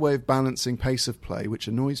needs to be a way of balancing pace of play, which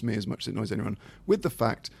annoys me as much as it annoys anyone, with the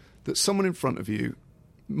fact that someone in front of you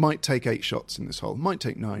might take 8 shots in this hole, might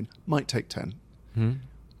take 9, might take 10.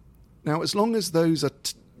 Now, as long as those are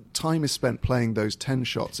time is spent playing those 10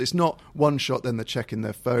 shots, it's not one shot, then they're checking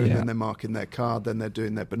their phone, then they're marking their card, then they're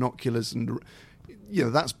doing their binoculars, and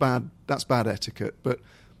that's bad etiquette. But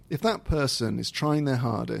if that person is trying their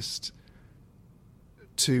hardest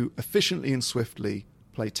to efficiently and swiftly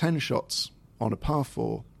play 10 shots on a par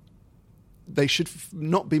 4, they should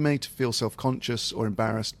not be made to feel self-conscious or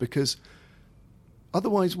embarrassed, because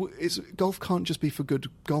otherwise golf can't just be for good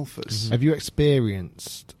golfers. Have you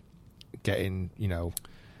experienced getting, do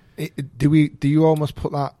you almost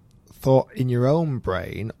put that thought in your own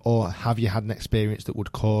brain, or have you had an experience that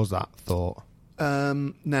would cause that thought?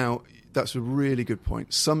 Now, that's a really good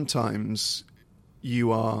point. Sometimes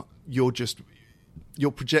you're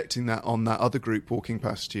projecting that on that other group walking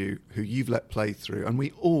past you who you've let play through, and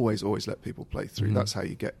we always let people play through. That's how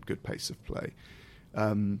you get good pace of play.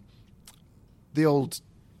 The old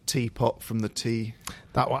teapot from the tee.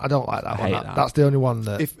 That one, I don't like that one. That's the only one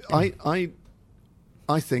that... If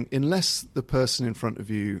I think unless the person in front of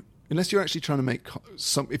you, unless you're actually trying to make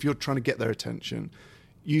if you're trying to get their attention,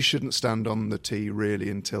 you shouldn't stand on the tee really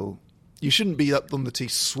until... You shouldn't be up on the tee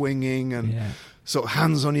swinging and sort of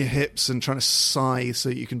hands on your hips and trying to sigh so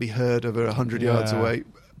you can be heard over 100 yards away.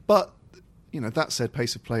 But, that said,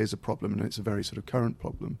 pace of play is a problem, and it's a very sort of current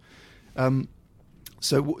problem.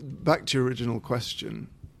 So back to your original question.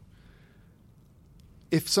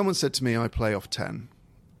 If someone said to me, I play off 10,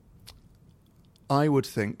 I would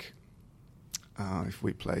think, if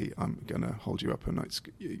we play, I'm going to hold you up and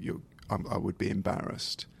I would be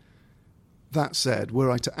embarrassed. That said,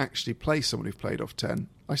 were I to actually play someone who played off 10,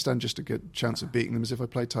 I stand just a good chance of beating them as if I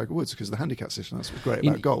played Tiger Woods, because of the handicap system. That's what's great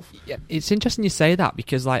about golf. Yeah, it's interesting you say that,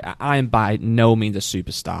 because I am by no means a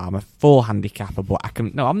superstar. I'm a 4 handicapper, but I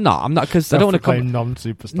can... No, I'm not. I'm not, because I don't want to come...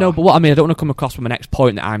 non-superstar. No, but what I mean, I don't want to come across from my next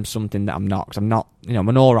point that I'm something that I'm not, because I'm not... I'm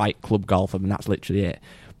an all-right club golfer, and that's literally it.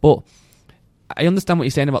 But I understand what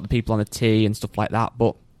you're saying about the people on the tee and stuff like that,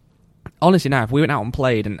 but honestly now, if we went out and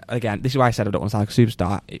played, and again, this is why I said I don't want to sound like a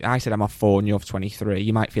superstar. I said I'm off 4 and you're off 23.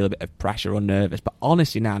 You might feel a bit of pressure or nervous, but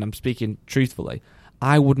honestly now, and I'm speaking truthfully,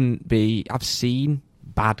 I wouldn't be... I've seen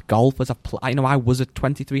bad golfers. I was a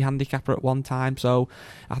 23 handicapper at one time, so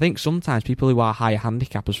I think sometimes people who are higher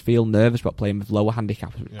handicappers feel nervous about playing with lower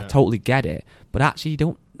handicappers. I totally get it, but actually you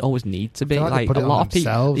don't always need to be. Like a lot of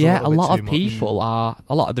people,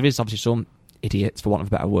 there is obviously some idiots, for want of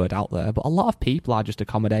a better word, out there, but a lot of people are just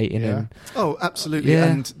accommodating. Oh, absolutely.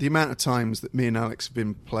 And the amount of times that me and Alex have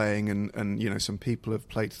been playing, and some people have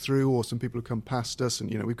played through, or some people have come past us,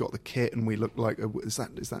 and we've got the kit, and we look like, is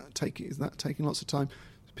that taking lots of time?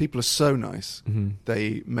 People are so nice.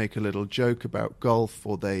 They make a little joke about golf,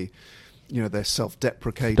 or they're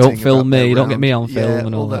self-deprecating. Don't film me. Don't get me on film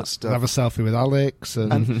and all that stuff. Have a selfie with Alex.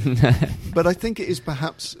 But I think it is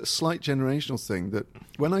perhaps a slight generational thing that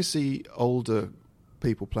when I see older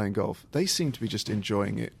people playing golf, they seem to be just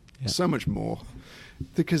enjoying it so much more,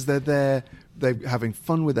 because they're there, they're having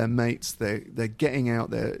fun with their mates, they're getting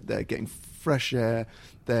out there, they're getting fresh air,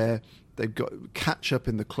 they've got catch up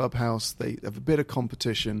in the clubhouse, they have a bit of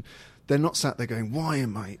competition. They're not sat there going, why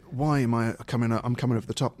am I coming up? I'm coming over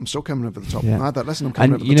the top. I'm still coming over the top. I had that lesson, I'm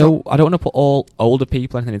coming over the top. I don't want to put all older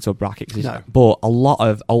people anything into a bracket, but a lot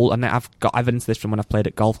of old, and I've got evidence of this from when I've played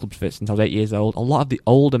at golf clubs since I was 8 years old, a lot of the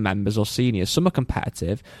older members or seniors, some are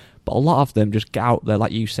competitive, but a lot of them just get out there,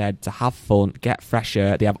 like you said, to have fun, get fresh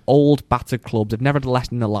air. They have old, battered clubs. They've never had a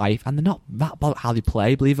lesson in their life, and they're not that about how they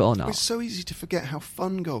play, believe it or not. It's so easy to forget how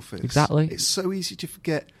fun golf is. Exactly. It's so easy to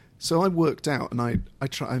forget. So I worked out, and I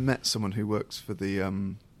met someone who works for the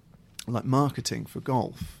marketing for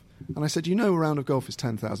golf, and I said, a round of golf is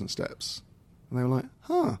 10,000 steps, and they were like,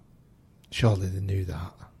 huh. Surely they knew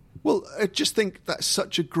that. Well, I just think that's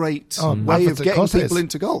such a great way of getting people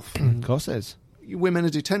into golf. Of course it is. we're meant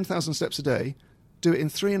to do 10,000 steps a day, do it in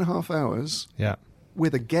 3.5 hours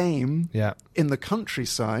with a game in the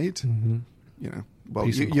countryside, you know. Well,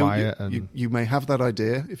 you may have that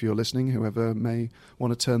idea if you're listening, whoever may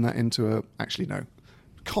want to turn that into a... Actually, no.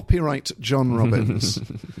 Copyright John Robbins.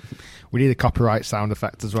 We need a copyright sound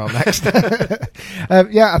effect as well next.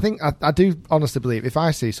 I think I do honestly believe if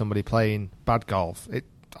I see somebody playing bad golf,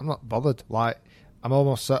 I'm not bothered. Like, I'm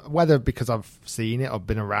almost whether because I've seen it or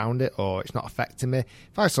been around it or it's not affecting me.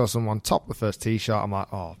 If I saw someone top the first tee shot, I'm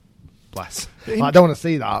like, oh, bless. Like, I don't want to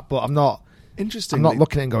see that, but I'm not. Interestingly, I'm not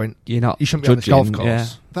looking at it and going, you shouldn't judging, be on this golf course. Yeah.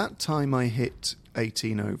 That time I hit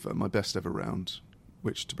 18 over, my best ever round,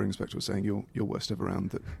 which to bring us back to what saying your worst ever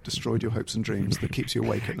round that destroyed your hopes and dreams, that keeps you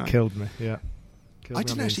awake at night. Killed me, yeah. I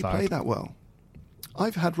didn't actually play that well.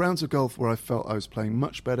 I've had rounds of golf where I felt I was playing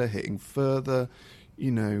much better, hitting further,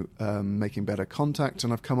 making better contact,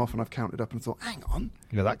 and I've come off and I've counted up and thought, hang on,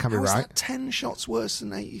 that can be right. How is that 10 shots worse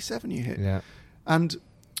than 87 you hit? Yeah. And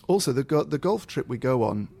also the golf trip we go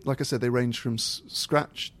on, like I said, they range from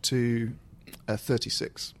scratch to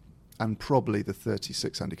 36, and probably the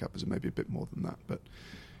 36 handicappers are maybe a bit more than that. But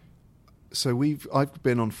so I've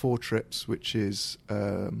been on 4 trips, which is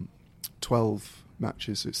 12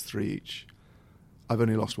 matches, so it's 3 each. I've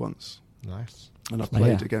only lost once. Nice. And I've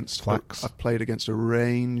played against Flax. I've played against a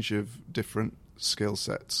range of different skill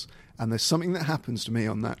sets, and there's something that happens to me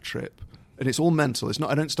on that trip, and it's all mental. It's not.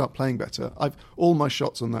 I don't start playing better. All my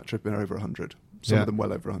shots on that trip are over 100. Some of them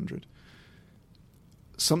well over 100.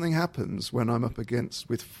 Something happens when I'm up against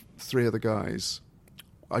with 3 other guys.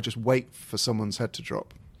 I just wait for someone's head to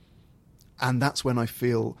drop, and that's when I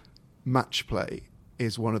feel match play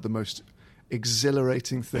is one of the most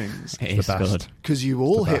exhilarating things. It is good because you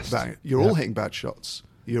all hit bad. You're all hitting bad shots.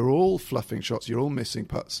 You're all fluffing shots. You're all missing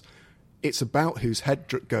putts. It's about whose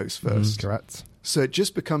head goes first. Correct. So it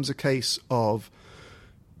just becomes a case of,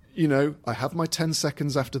 I have my 10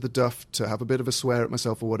 seconds after the duff to have a bit of a swear at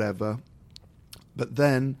myself or whatever, but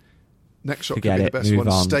then next shot could be the best one.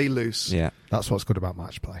 On. Stay loose. Yeah, that's what's good about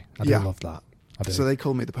match play. I do love that. I do. So they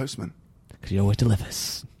call me the postman. Because he always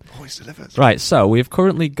delivers. Always delivers. Right, so we've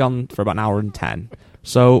currently gone for about an hour and 10.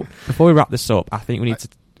 So before we wrap this up, I think we need to...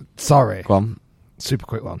 Sorry. Go on. Super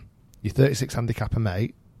quick one. Your 36 handicapper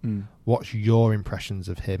mate, what's your impressions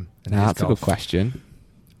of him? That's a good question.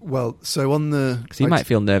 Well, so on the... Because he might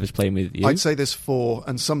feel nervous playing with you. I'd say there's 4,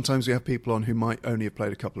 and sometimes we have people on who might only have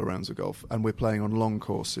played a couple of rounds of golf, and we're playing on long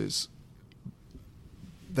courses.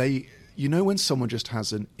 When someone just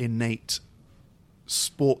has an innate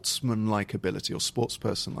sportsman-like ability or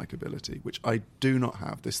sportsperson-like ability, which I do not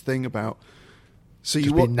have. This thing about...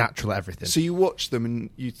 Just being natural at everything. So you watch them and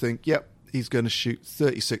you think, yep, he's going to shoot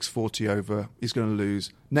 36, 40 over, he's going to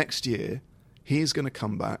lose. Next year, he is going to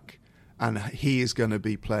come back and he is going to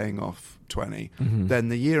be playing off 20. Mm-hmm. Then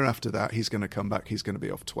the year after that, he's going to come back, he's going to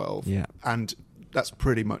be off 12. Yeah. And that's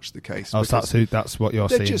pretty much the case. Oh, so that's what you're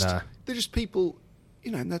seeing there. They're just people...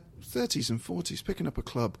 in their 30s and 40s, picking up a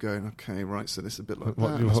club, going, okay, right, so this is a bit like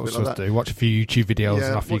what that. You're supposed to do. Watch a few YouTube videos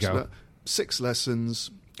and off you go. 6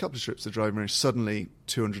 lessons, a couple of trips to driving range, suddenly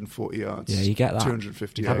 240 yards. Yeah, you get that.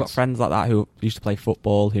 250 yards. I've got friends like that who used to play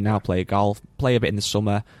football, who now play golf, play a bit in the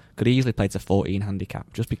summer, could easily play to 14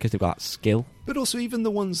 handicap just because they've got that skill. But also, even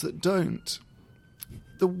the ones that don't,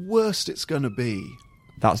 the worst it's going to be...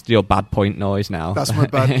 That's your bad point noise now. That's my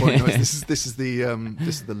bad point noise. This is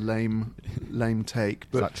the lame take.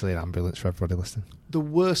 But it's actually an ambulance for everybody listening. The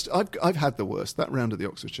worst I've had the worst that round at the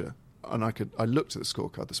Oxfordshire, and I looked at the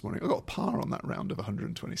scorecard this morning. I got a par on that round of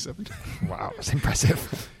 127. Wow, that's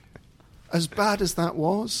impressive. As bad as that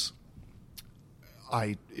was,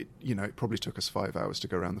 it probably took us 5 hours to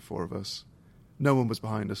go around the 4 of us. No one was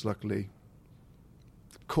behind us, luckily.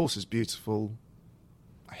 The course is beautiful.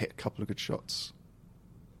 I hit a couple of good shots.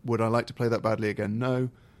 Would I like to play that badly again? No.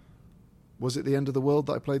 Was it the end of the world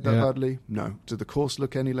that I played that badly? No. Did the course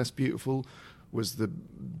look any less beautiful? Was the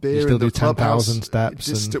beer in the clubhouse... You still do 10,000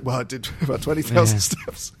 steps? I did about 20,000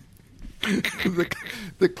 steps.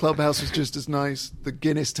 The clubhouse was just as nice. The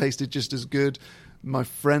Guinness tasted just as good. My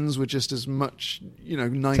friends were just as much,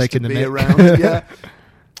 nice Taking to be mick. around. Yeah.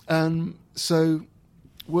 So,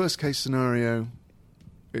 worst case scenario...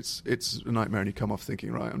 It's a nightmare and you come off thinking,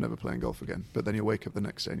 right, I'm never playing golf again. But then you wake up the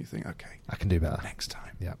next day and you think, okay, I can do better next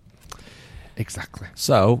time. Yeah, exactly.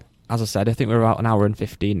 So, as I said, I think we're about an hour and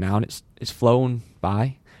 15 now, and it's flown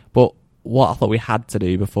by. But what I thought we had to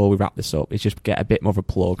do before we wrap this up is just get a bit more of a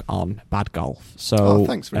plug on Bad Golf. So,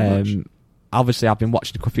 thanks very much. obviously I've been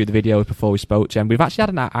watching a few of the videos before we spoke to him. We've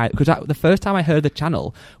actually had because the first time I heard the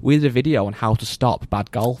channel, we did a video on how to stop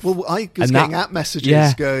bad golf. Well, I was getting at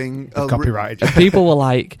messages going, copyrighted. People were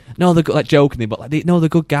like, no, they're good, like jokingly, but like, no, they're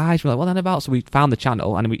good guys. We're like, what then about? So we found the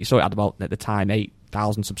channel, and we saw it had about, at the time,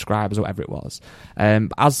 8,000 subscribers or whatever it was.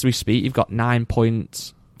 As we speak, you've got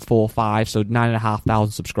 9.45, so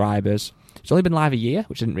 9,500 subscribers. It's only been live a year,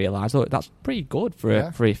 which I didn't realise. Though that's pretty good for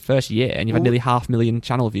a first year, and you've had nearly 500,000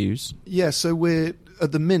 channel views. Yeah, so we're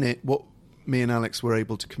at the minute, what me and Alex were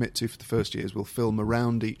able to commit to for the first year is we'll film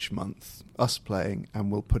around each month, us playing,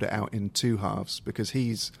 and we'll put it out in 2 halves because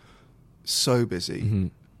he's so busy,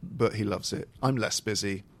 but he loves it. I'm less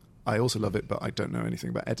busy. I also love it, but I don't know anything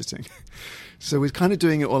about editing. So we're kind of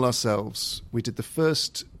doing it all ourselves. We did the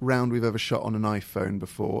first round we've ever shot on an iPhone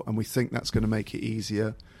before, and we think that's going to make it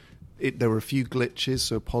easier. There were a few glitches,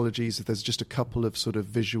 so apologies if there's just a couple of sort of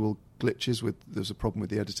visual glitches there's a problem with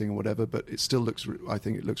the editing or whatever, but it still looks, I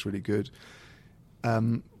think it looks really good.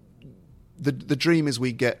 The dream is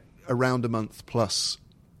we get around a month plus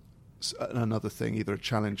another thing, either a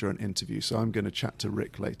challenge or an interview. So I'm going to chat to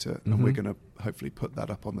Rick later, and we're going to hopefully put that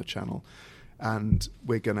up on the channel. And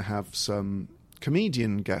we're going to have some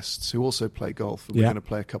comedian guests who also play golf, and we're going to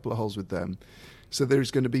play a couple of holes with them. So there's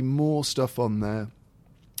going to be more stuff on there.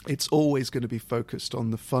 It's always going to be focused on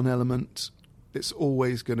the fun element. It's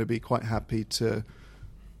always going to be quite happy to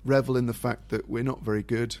revel in the fact that we're not very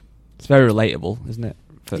good. It's very relatable, isn't it?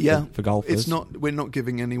 For golfers. It's not. We're not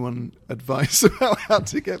giving anyone advice about how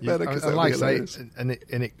to get better. I like to say, and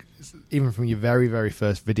even from your very, very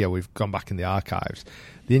first video, we've gone back in the archives.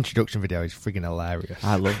 The introduction video is frigging hilarious.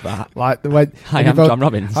 I love that. Like the way, hi, I'm John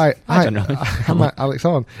Robbins. Hi, John Robbins. I'm Alex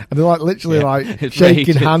on, and they're like literally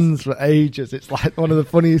shaking hands for ages. It's like one of the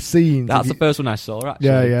funniest scenes. That's the first one I saw, actually.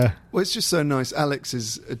 Yeah. Well, it's just so nice. Alex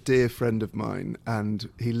is a dear friend of mine, and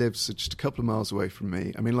he lives just a couple of miles away from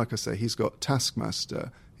me. I mean, like I say, he's got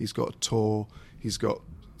Taskmaster, he's got a tour, he's got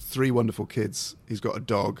 3 wonderful kids, he's got a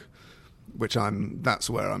dog. That's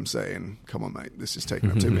where I'm saying, come on, mate, this is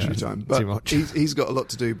taking up too much of your time. But too much. He's got a lot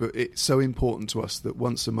to do, but it's so important to us that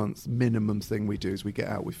once a month, minimum thing we do is we get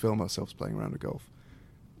out, we film ourselves playing around a golf.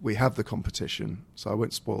 We have the competition, so I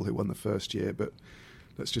won't spoil who won the first year, but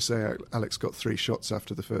let's just say Alex got 3 shots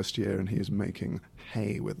after the first year, and he is making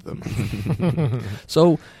hay with them.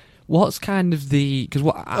 So what's kind of the...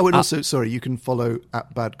 also, sorry, you can follow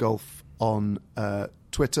 @BadGolf on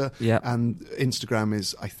Twitter, and Instagram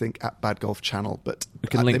is, I think, @BadGolfChannel, but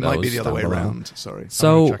it might be the other way around. Sorry.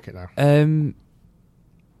 So, check it now.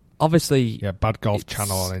 Obviously, Bad Golf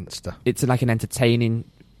Channel on Insta. It's like an entertaining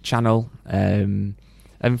channel, and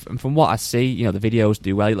from what I see, the videos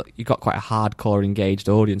do well. You've got quite a hardcore, engaged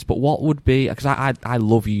audience. But what would be, because I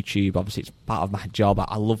love YouTube. Obviously, it's part of my job.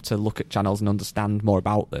 I love to look at channels and understand more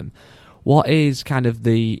about them. What is kind of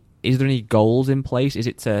is there any goals in place? Is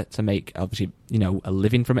it to make, obviously, a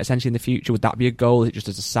living from it essentially in the future? Would that be a goal? Is it just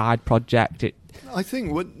as a side project? I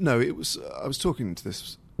think, it was. I was talking to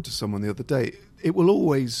someone the other day. It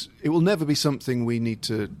will never be something we need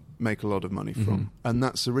to make a lot of money from, and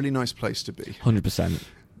that's a really nice place to be. 100%.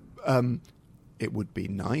 It would be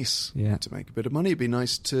nice to make a bit of money. It'd be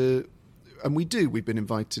nice to, and we do. We got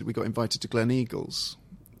invited to Glen Eagles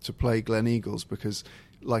to play Glen Eagles because,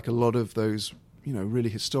 like a lot of those, really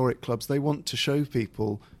historic clubs, they want to show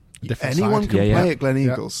people anyone can play at Glen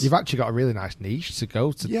Eagles. You've actually got a really nice niche to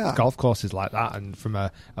go to golf courses like that, and from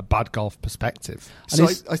a bad golf perspective. So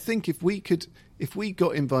I think if we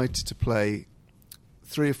got invited to play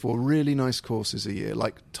 3 or 4 really nice courses a year,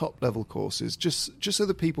 like top level courses, just so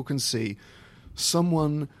that people can see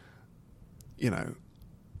someone,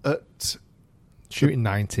 at shooting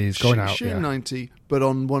 90s, going out, shooting 90, but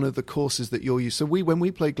on one of the courses that you're used. So when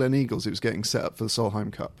we played Glen Eagles, it was getting set up for the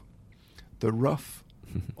Solheim Cup. The rough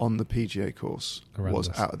on the PGA course was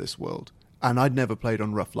out of this world, and I'd never played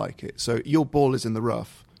on rough like it. So your ball is in the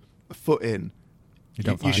rough, a foot in.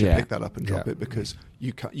 You should pick that up and drop it because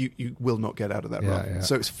you will not get out of that rough.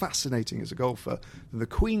 So it's fascinating as a golfer. The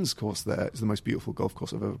Queen's course there is the most beautiful golf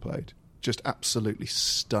course I've ever played. Just absolutely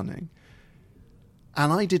stunning.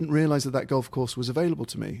 And I didn't realise that golf course was available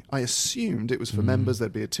to me. I assumed it was for members.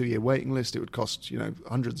 There'd be a 2-year waiting list. It would cost,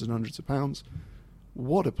 hundreds and hundreds of pounds.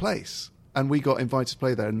 What a place. And we got invited to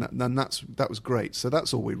play there, and that was great. So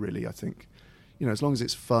that's all we really, I think, as long as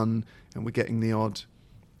it's fun and we're getting the odd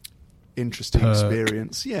interesting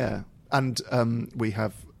experience. Yeah. And we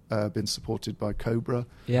have been supported by Cobra.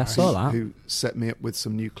 Yeah, I saw that. Who set me up with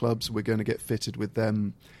some new clubs. We're going to get fitted with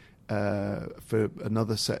them for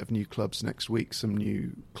another set of new clubs next week, some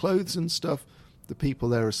new clothes and stuff. The people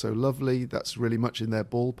there are so lovely. That's really much in their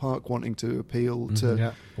ballpark, wanting to appeal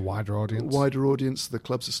to a wider audience. The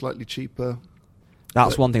clubs are slightly cheaper.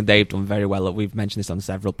 That's one thing they've done very well. We've mentioned this on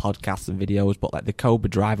several podcasts and videos, but like the Cobra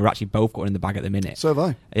Drive are actually both got in the bag at the minute. So have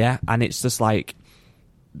I. Yeah, and it's just like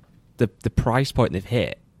the price point they've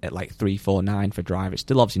hit at like $349 for Drive. It's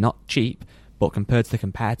still obviously not cheap, but compared to the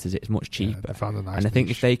competitors, it's much cheaper. They found a nice and I think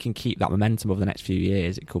niche. if they can keep that momentum over the next few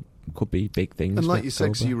years, it could be big things. And like for you said,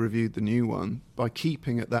 'cause Cobra. you reviewed the new one, by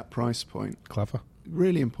keeping at that price point, Clever.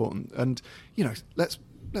 really important. And let's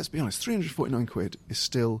be honest, £349 is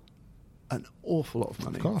still an awful lot of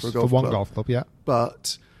money Of course, for a golf one club. golf club, yeah.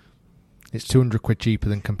 But it's £200 cheaper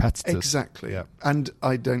than competitors. exactly. Yeah. And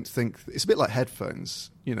I don't think it's a bit like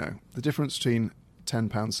headphones. The difference between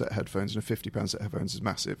 £10 set of headphones and a £50 set of headphones is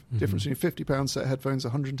massive. Difference between a £50 set of headphones,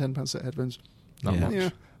 £110 set of headphones, Not much. Yeah.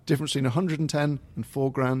 Difference between 110 and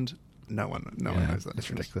 $4,000. No one knows that. It's difference.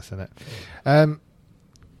 ridiculous, isn't it?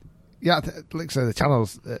 Like I say, the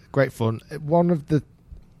channel's great fun. One of the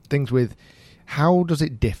things with how does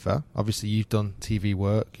it differ? Obviously, you've done TV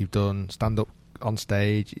work, you've done stand-up on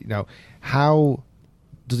stage. How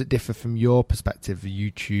does it differ from your perspective of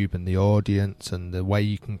YouTube and the audience and the way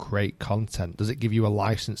you can create content? Does it give you a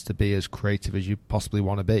license to be as creative as you possibly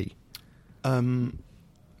want to be?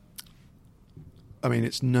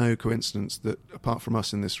 It's no coincidence that apart from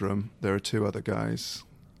us in this room, there are two other guys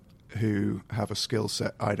who have a skill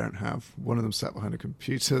set I don't have. One of them sat behind a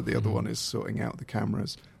computer. The other one is sorting out the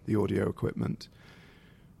cameras, the audio equipment.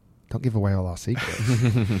 Don't give away all our secrets.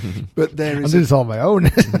 But there I'm is doing this on my own.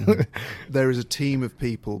 there is a team of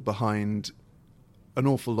people behind an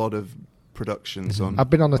awful lot of productions on. I've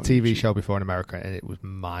been on a on TV YouTube. show before in America, and it was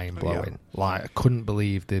mind-blowing. Like, I couldn't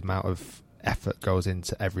believe the amount of effort goes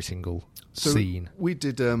into every single scene. We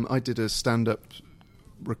did. I did a stand-up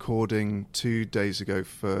recording 2 days ago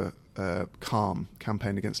for Calm,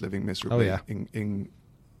 Campaign Against Living Miserably. Oh, yeah.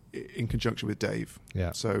 In conjunction with Dave.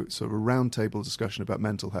 Yeah. So a roundtable discussion about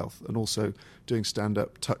mental health, and also doing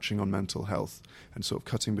stand-up touching on mental health and sort of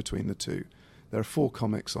cutting between the two. There are 4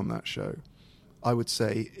 comics on that show. I would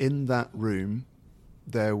say in that room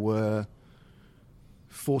there were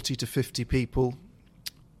 40 to 50 people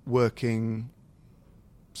working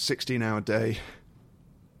 16-hour day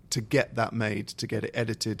to get that made, to get it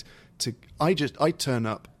edited. I turn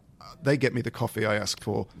up. They get me the coffee I ask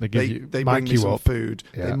for. They bring me some food.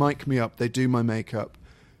 Yeah. They mic me up. They do my makeup.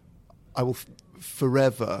 I will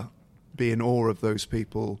forever be in awe of those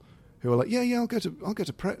people who are like, I'll go to I'll go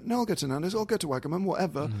to Nando's, I'll go to Wagamama,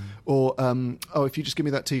 whatever. Or if you just give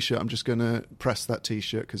me that T-shirt, I'm just going to press that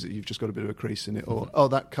T-shirt because you've just got a bit of a crease in it. Or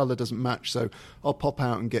that colour doesn't match, so I'll pop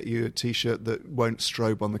out and get you a T-shirt that won't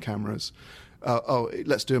strobe on the cameras.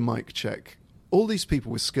 Let's do a mic check. All these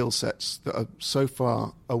people with skill sets that are so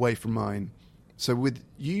far away from mine. So with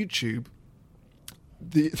YouTube,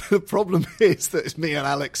 the problem is that it's me and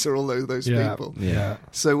Alex are all those people. Yeah.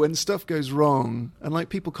 So when stuff goes wrong, and like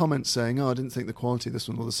people comment saying, I didn't think the quality of this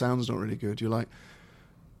one, or the sound's not really good, you're like,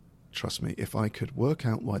 trust me, if I could work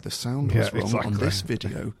out why the sound was wrong on this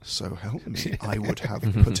video, so help me, I would have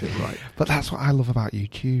put it right. But that's what I love about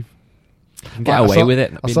YouTube. You can get away with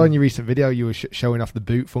it. I saw in your recent video you were showing off the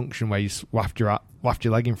boot function where you waft your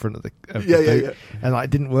leg in front of the boot, and it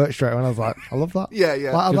didn't work straight away. And I was like, I love that. Yeah.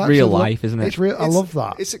 Like, it's real life, isn't it? It's real. I love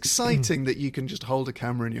that. It's exciting that you can just hold a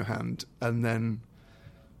camera in your hand and then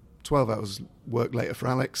 12 hours work later for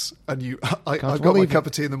Alex, and I've got my cup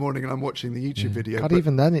of tea in the morning and I'm watching the YouTube video. God,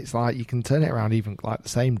 even then, it's like you can turn it around even like the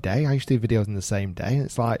same day. I used to do videos in the same day, and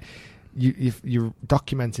it's like you're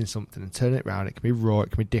documenting something and turn it around. It can be raw,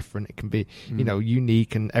 it can be different, it can be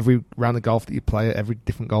unique, and every round of golf that you play at every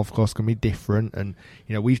different golf course can be different. And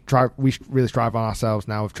we really strive on ourselves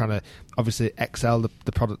now of trying to obviously excel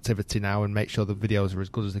the productivity now and make sure the videos are as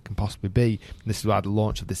good as they can possibly be. And this is why the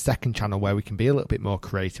launch of the second channel, where we can be a little bit more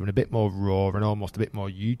creative and a bit more raw and almost a bit more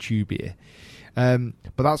YouTube-y.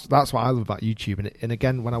 But that's what I love about YouTube. And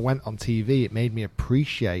again, when I went on TV, it made me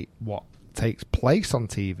appreciate what takes place on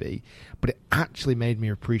TV, but it actually made me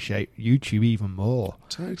appreciate YouTube even more.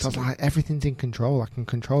 Totally. So I was like, everything's in control. I can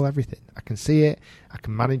control everything. I can see it. I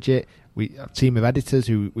can manage it. We have a team of editors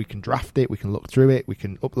who we can draft it. We can look through it. We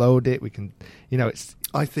can upload it. We can,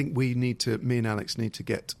 I think me and Alex need to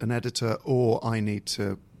get an editor, or I need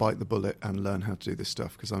to bite the bullet and learn how to do this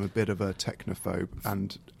stuff, because I'm a bit of a technophobe.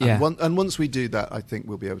 And once we do that, I think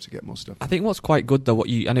we'll be able to get more stuff. I think what's quite good, though,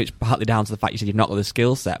 I know it's partly down to the fact you said you've not got the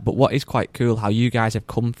skill set, but what is quite cool, how you guys have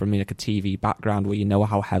come from like a TV background where you know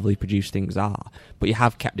how heavily produced things are, but you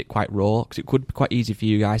have kept it quite raw, because it could be quite easy for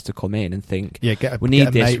you guys to come in and think, we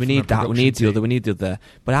need this, we need that, we need the other, we need the other.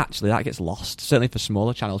 But actually, that gets lost, certainly for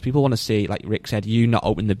smaller channels. People want to see, like Rick said, you not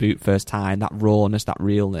open the boot first time, that rawness, that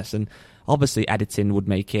realness. And obviously editing would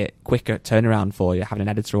make it quicker turnaround for you, having an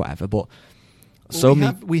editor or whatever. But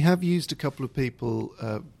we have used a couple of people,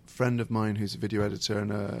 a friend of mine who's a video editor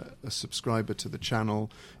and a subscriber to the channel,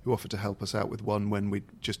 who offered to help us out with one when we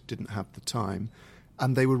just didn't have the time.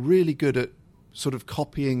 And they were really good at sort of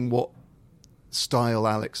copying what style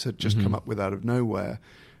Alex had just come up with out of nowhere.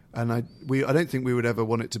 And I don't think we would ever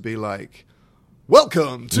want it to be like,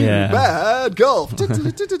 welcome to Bad Golf,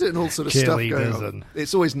 and all sort of stuff going on.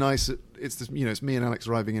 It's always nice. It's me and Alex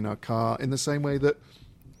arriving in our car in the same way that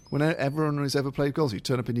when everyone who's ever played golf, you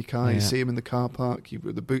turn up in your car, you see him in the car park, you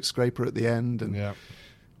put the boot scraper at the end, and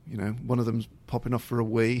one of them's popping off for a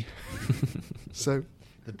wee. So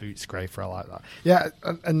the boot scraper, I like that. Yeah,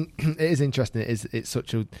 and it is interesting. It's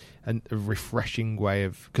such a refreshing way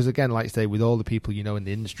of, because again, like you say, with all the people you know in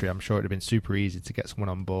the industry, I'm sure it'd have been super easy to get someone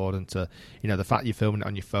on board, and to, the fact you're filming it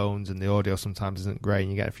on your phones and the audio sometimes isn't great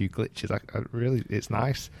and you get a few glitches. Really, it's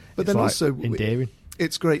nice. But it's then also endearing.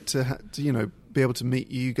 It's great to be able to meet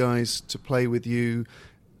you guys, to play with you,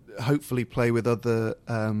 hopefully play with other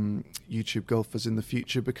YouTube golfers in the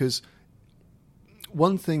future, because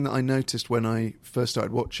one thing that I noticed when I first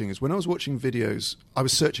started watching is when I was watching videos, I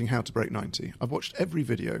was searching how to break 90. I've watched every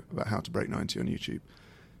video about how to break 90 on YouTube.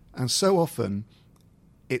 And so often,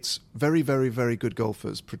 it's very, very, very good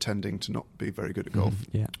golfers pretending to not be very good at golf.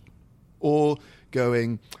 Or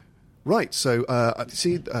going, right, so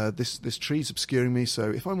this tree's obscuring me, so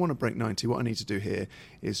if I want to break 90, what I need to do here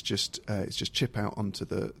is just chip out onto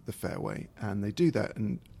the fairway. And they do that,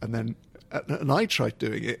 and I tried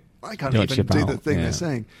doing it. I can't even do the thing they're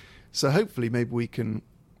saying. So hopefully maybe we can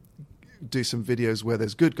do some videos where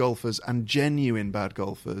there's good golfers and genuine bad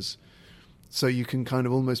golfers, so you can kind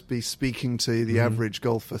of almost be speaking to the average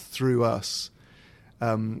golfer through us.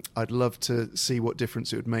 I'd love to see what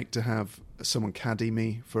difference it would make to have someone caddy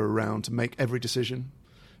me for a round to make every decision,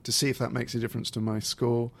 to see if that makes a difference to my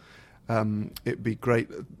score. It'd be great.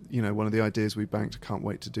 One of the ideas we banked, I can't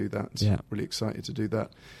wait to do that. Really excited to do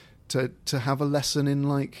that. To have a lesson in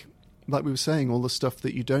like we were saying, all the stuff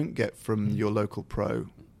that you don't get from your local pro,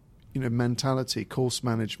 mentality, course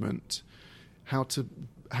management, how to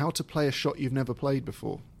play a shot you've never played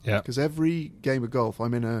before. Yeah. Because every game of golf,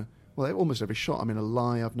 almost every shot, I'm in a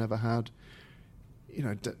lie I've never had.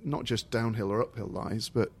 Not just downhill or uphill lies,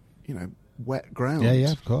 but wet ground.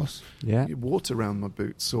 Yeah, of course. Yeah, water around my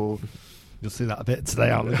boots, or you'll see that a bit today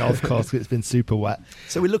out on the golf course. It's been super wet.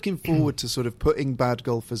 So we're looking forward to sort of putting bad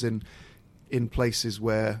golfers in places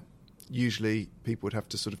where usually people would have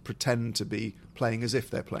to sort of pretend to be playing as if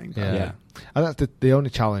they're playing bad. Yeah. And that's the only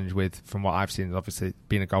challenge from what I've seen, obviously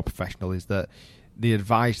being a golf professional, is that the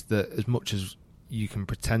advice that, as much as you can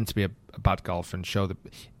pretend to be a bad golfer and show that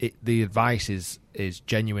the advice is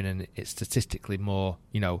genuine and it's statistically more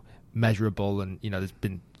measurable, and it's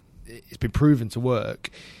been proven to work.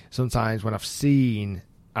 Sometimes when I've seen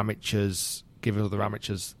amateurs giving other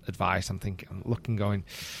amateurs advice, I'm looking going,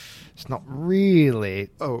 it's not really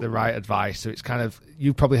the right advice. So it's kind of,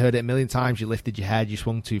 you've probably heard it a million times, you lifted your head, you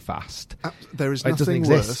swung too fast. There is nothing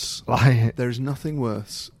worse. There is nothing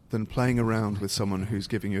worse than playing around with someone who's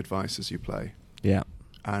giving you advice as you play. Yeah.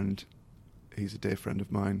 And he's a dear friend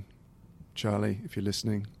of mine, Charlie, if you're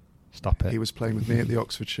listening. Stop it. He was playing with me at the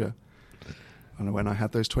Oxfordshire. And when I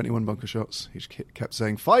had those 21 bunker shots, he kept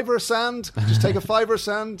saying, "Fiver of sand, just take a fiver of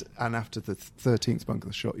sand." And after the 13th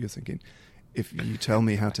bunker shot, you're thinking, if you tell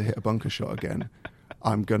me how to hit a bunker shot again,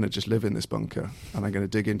 I'm going to just live in this bunker, and I'm going to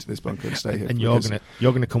dig into this bunker and stay here. And you're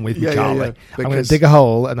going to come with me, Charlie. Yeah, I'm going to dig a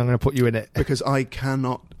hole, and I'm going to put you in it. Because I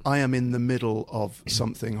am in the middle of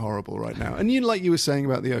something horrible right now. And like you were saying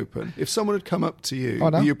about the Open, if someone had come up to you,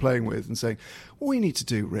 who you're playing with, and saying, "What we need to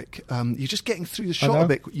do, Rick, you're just getting through the shot a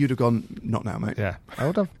bit," you'd have gone, "Not now, mate." Yeah, I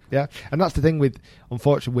would have. Yeah. And that's the thing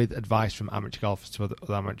unfortunately, with advice from amateur golfers to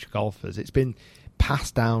other amateur golfers, it's been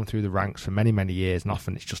passed down through the ranks for many, many years, and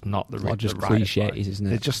often it's just not the right cliches, isn't it?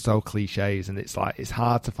 They're just so cliches, and it's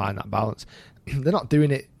hard to find that balance. They're not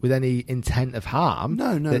doing it with any intent of harm.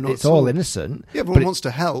 No, it's all innocent. Yeah, everyone wants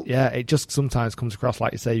to help. Yeah, it just sometimes comes across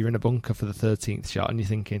like you say, you're in a bunker for the 13th shot, and you're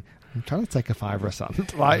thinking, I'm trying to take a fiver of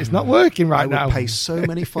sand. Like, it's not working right now. I would pay so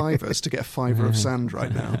many fivers to get a fiver of sand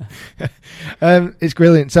right now. It's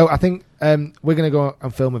brilliant. So I think we're going to go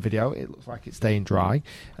and film a video. It looks like it's staying dry.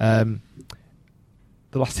 The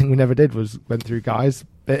last thing we never did was went through Guy's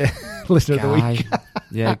listener of the week.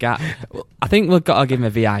 Yeah, I think we've got to give him a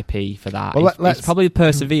VIP for that. Well, he's probably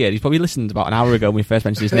persevered. He's probably listened about an hour ago when we first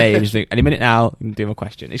mentioned his name. He's like, any minute now, we can do him a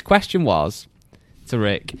question. His question was to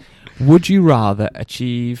Rick: would you rather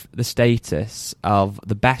achieve the status of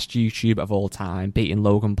the best YouTuber of all time, beating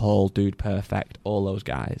Logan Paul, Dude Perfect, all those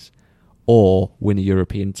guys, or win a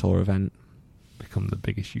European Tour event? Become the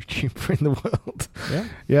biggest YouTuber in the world.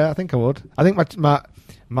 Yeah, I think I would. I think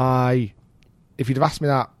my if you'd have asked me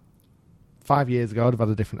that 5 years ago, I'd have had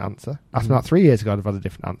a different answer. Asked me that 3 years ago, I'd have had a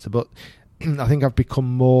different answer. But I think I've become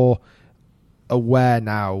more aware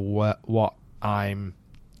now what I'm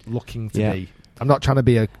looking to be. I'm not trying to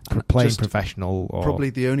be a playing professional. Or probably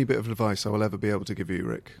the only bit of advice I will ever be able to give you,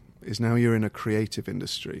 Rick, is now you're in a creative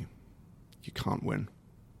industry, you can't win.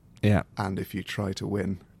 Yeah. And if you try to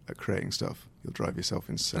win at creating stuff, you'll drive yourself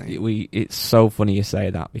insane. It's so funny you say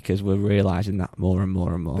that, because we're realising that more and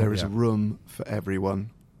more and more. There is room for everyone.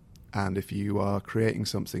 And if you are creating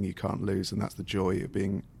something, you can't lose, and that's the joy of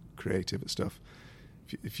being creative at stuff.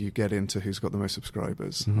 If you get into who's got the most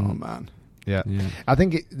subscribers, oh man. Yeah. I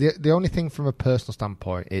think the only thing from a personal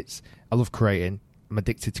standpoint, it's I love creating. I'm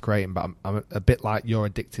addicted to creating, but I'm a bit like you're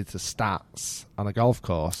addicted to stats on a golf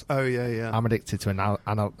course. Oh yeah. I'm addicted to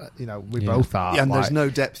we both are. Yeah, and there's no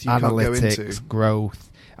depth you can't go into. Analytics, growth,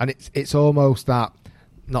 and it's almost that.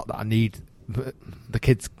 Not that I need. The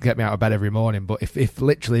kids get me out of bed every morning, but if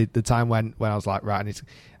literally the time when I was like, right,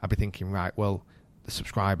 I'd be thinking, right, well, the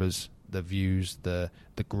subscribers, the views, the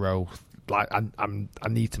growth, like I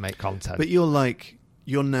need to make content. But you're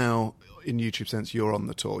now in YouTube sense, you're on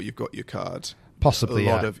the tour, you've got your card. Possibly,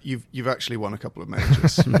 you've actually won a couple of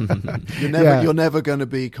majors. You're never going to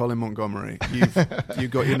be Colin Montgomery.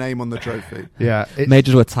 You've got your name on the trophy. Yeah,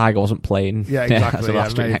 majors where Tiger wasn't playing. Yeah, exactly.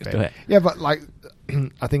 Next to it. Yeah, but like,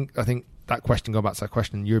 I think that question, going back to that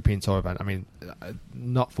question, European Tour event. I mean,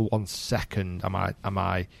 not for 1 second am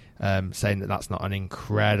I saying that that's not an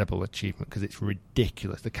incredible achievement, because it's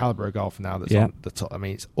ridiculous. The caliber of golf now that's on the top. I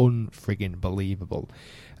mean, it's unfriggin' believable.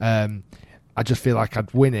 I just feel like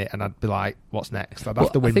I'd win it and I'd be like, what's next? I'd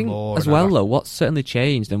have to win more. As well, though, what's certainly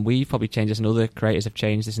changed, and we've probably changed this, and other creators have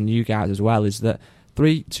changed this, and you guys as well, is that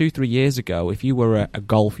 3 years ago, if you were a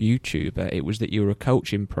golf YouTuber, it was that you were a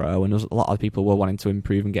coaching pro, and a lot of people were wanting to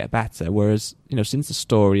improve and get better. Whereas, since the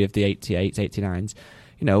story of the 88s, 89s,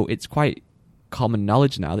 it's quite common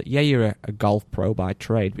knowledge now that you're a golf pro by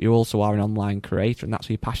trade, but you also are an online creator, and that's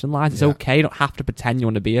where your passion lies. It's okay, you don't have to pretend you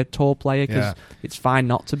want to be a tour player, because it's fine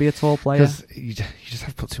not to be a tour player. Because you just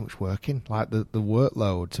have to put too much work in. Like the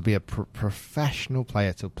workload to be a professional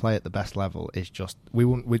player, to play at the best level, is just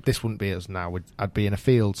this wouldn't be us now. I'd be in a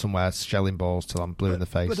field somewhere shelling balls till I'm blue in the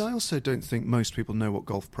face. But I also don't think most people know what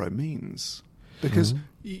golf pro means, because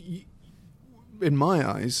in my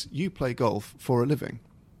eyes, you play golf for a living.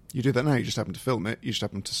 You do that now, you just happen to film it, you just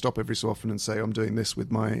happen to stop every so often and say, I'm doing this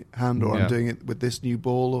with my hand, or I'm doing it with this new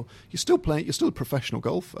ball, or you're still playing, you're still a professional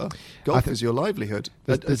golfer. Golf is your livelihood.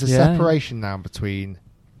 There's a separation now between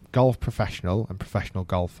golf professional and professional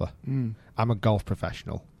golfer. I'm a golf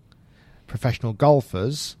professional. Professional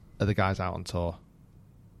golfers are the guys out on tour.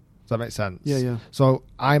 Does that make sense? Yeah. So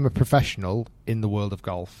I'm a professional in the world of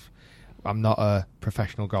golf. I'm not a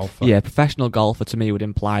professional golfer. Yeah, professional golfer to me would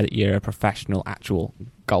imply that you're a professional actual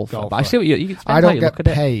golfer. But I see what you I don't get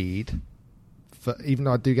paid for, even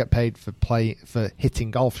though I do get paid for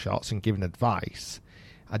hitting golf shots and giving advice.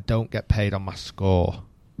 I don't get paid on my score,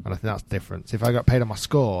 and I think that's the difference. If I got paid on my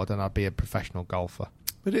score, then I'd be a professional golfer.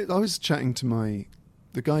 But I was chatting to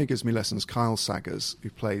the guy who gives me lessons, Kyle Saggers,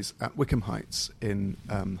 who plays at Wickham Heights in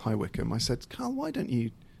High Wycombe. I said, Kyle, why don't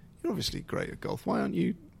you? You're obviously great at golf. Why aren't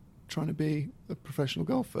you trying to be a professional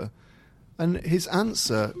golfer? And his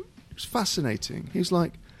answer was fascinating. He was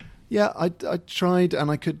like, I tried, and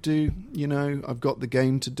I could do, I've got the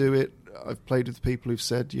game to do it. I've played with people who've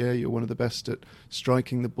said, you're one of the best at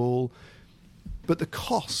striking the ball. But the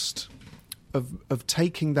cost of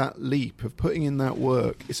taking that leap, of putting in that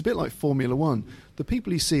work, it's a bit like Formula One. The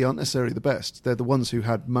people you see aren't necessarily the best. They're the ones who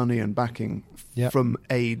had money and backing from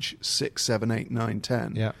age 6, 7, 8, 9,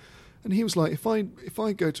 10. Yeah. And he was like, if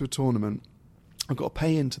I go to a tournament, I've got to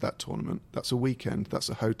pay into that tournament. That's a weekend. That's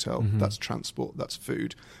a hotel. That's transport. That's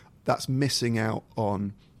food. That's missing out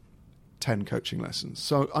on 10 coaching lessons.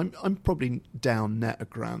 So I'm probably down net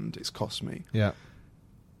 $1,000 it's cost me. Yeah.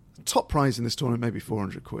 Top prize in this tournament maybe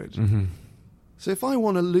 400 quid. So if I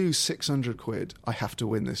want to lose 600 quid, I have to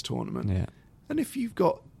win this tournament. Yeah. And if you've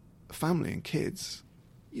got a family and kids,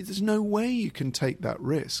 there's no way you can take that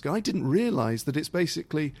risk. I didn't realise that it's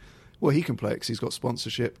basically, well, he can play it because he's got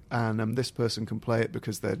sponsorship, and this person can play it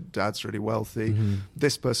because their dad's really wealthy. Mm-hmm.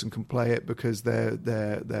 This person can play it because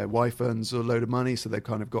their wife earns a load of money, so they've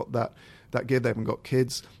kind of got that gear. They haven't got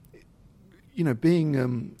kids. You know,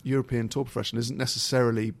 being European tour professional isn't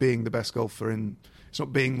necessarily being the best golfer in. It's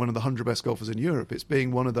not being one of the 100 best golfers in Europe. It's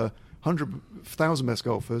being one of the 100,000 best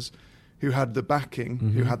golfers who had the backing,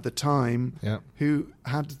 who had the time, who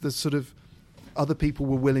had the sort of other people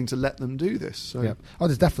were willing to let them do this. So. Yeah. Oh,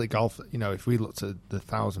 there's definitely golf. You know, if we looked at the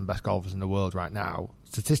 1,000 best golfers in the world right now,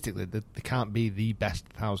 statistically, there can't be the best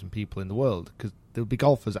 1,000 people in the world, because there'll be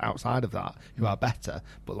golfers outside of that who are better,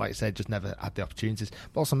 but like I said, just never had the opportunities.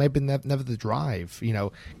 But also maybe never the drive, you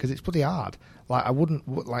know, because it's pretty hard. Like, I wouldn't,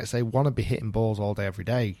 like say, want to be hitting balls all day, every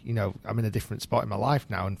day. You know, I'm in a different spot in my life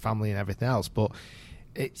now, and family and everything else, but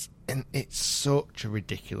it's such a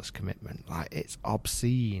ridiculous commitment. Like, it's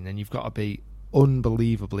obscene, and you've got to be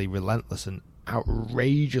unbelievably relentless and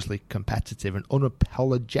outrageously competitive and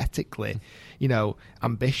unapologetically, you know,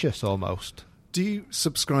 ambitious almost. Do you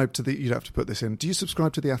subscribe to you'd have to put this in, do you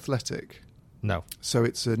subscribe to The Athletic? No. So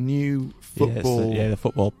it's a new football... the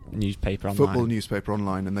football newspaper online. Football newspaper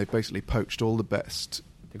online, and they've basically poached all the best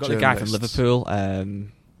They've got the guy from Liverpool,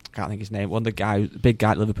 can't think his name, one of the guys, big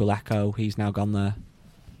guy at Liverpool Echo, he's now gone there.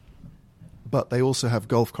 But they also have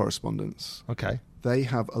golf correspondents. Okay. They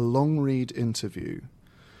have a long-read interview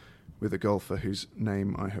with a golfer whose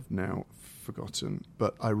name I have now forgotten,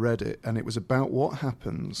 but I read it, and it was about what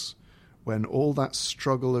happens when all that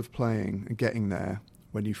struggle of playing and getting there,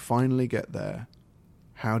 when you finally get there,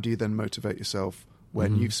 how do you then motivate yourself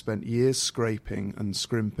when you've spent years scraping and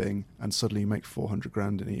scrimping and suddenly you make 400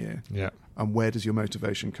 grand in a year? Yeah. And where does your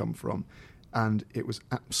motivation come from? And it was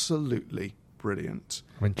absolutely brilliant.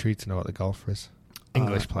 I'm intrigued to know what the golfer is.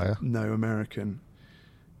 English player? No, American.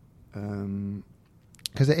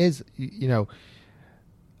 Because it is, you know,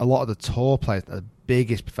 a lot of the tour players, the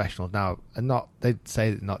biggest professionals now, are not, they'd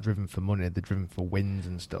say they're not driven for money, they're driven for wins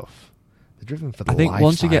and stuff. They're driven for the lifestyle. I think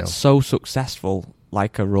once you get so successful,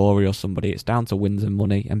 like a Rory or somebody, it's down to wins and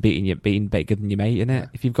money and being bigger than your mate, innit? Yeah.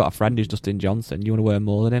 If you've got a friend who's Dustin Johnson, you want to earn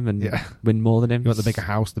more than him and win more than him. You want the bigger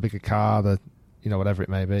house, the bigger car, the, you know, whatever it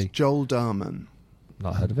may be. Joel Darman.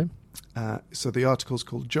 Not heard of him. So the article's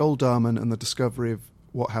called Joel Darman and the Discovery of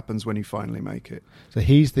What Happens When You Finally Make It. So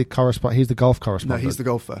he's the he's the golf correspondent? No, he's the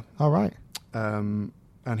golfer. All right. And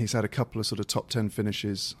he's had a couple of sort of top 10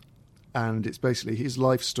 finishes, and it's basically his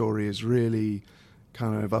life story is really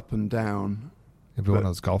kind of up and down. He'd be one of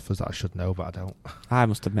those golfers that I should know, but I don't. I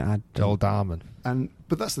must admit, I don't. Joel Darman.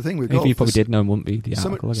 But that's the thing with If golf. you probably did know him, wouldn't be the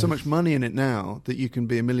article. So much money in it now that you can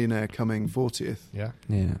be a millionaire coming 40th. Yeah.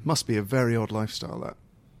 Must be a very odd lifestyle, that.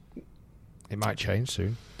 It might change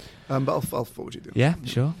soon. But I'll forward you the Yeah,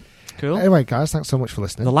 sure. Cool. Anyway, guys, thanks so much for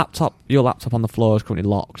listening. Your laptop on the floor is currently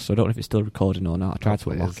locked, so I don't know if it's still recording or not. I tried to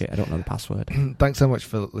unlock it. I don't know the password. Thanks so much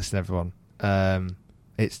for listening, everyone. The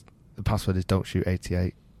password is don't shoot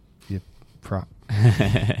 88. You prat.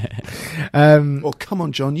 Well, come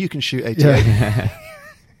on, John, you can shoot 88. Yeah.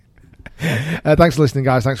 Thanks for listening,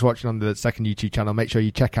 guys. Thanks for watching on the second YouTube channel. Make sure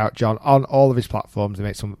you check out John on all of his platforms. He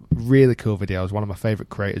makes some really cool videos. One of my favourite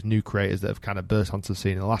creators, new creators that have kind of burst onto the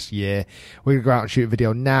scene in the last year. We're going to go out and shoot a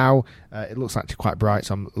video now. It looks actually quite bright,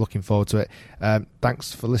 so I'm looking forward to it.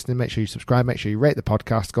 Thanks for listening. Make sure you subscribe. Make sure you rate the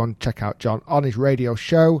podcast. Go and check out John on his radio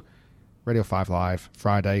show, Radio 5 Live,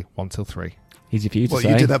 Friday, 1 till 3. Easy for you to say.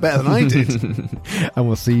 Well, you did that better than I did. And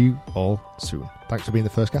we'll see you all soon. Thanks for being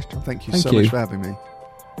the first guest, John. Thank you so much for having me.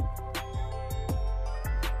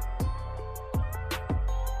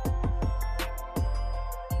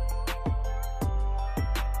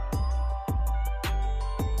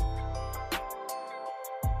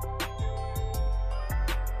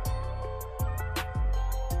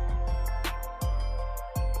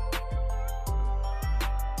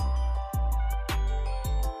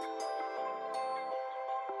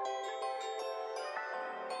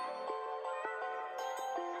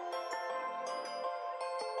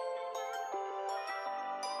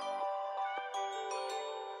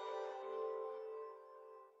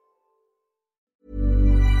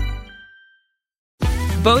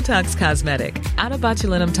 Botox Cosmetic, out of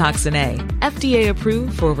botulinum toxin A, FDA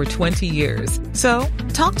approved for over 20 years. So,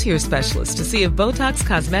 talk to your specialist to see if Botox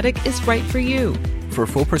Cosmetic is right for you. For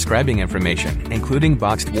full prescribing information, including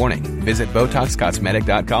boxed warning, visit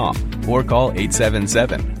BotoxCosmetic.com or call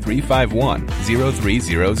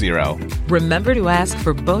 877-351-0300. Remember to ask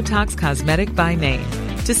for Botox Cosmetic by name.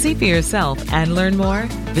 To see for yourself and learn more,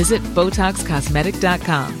 visit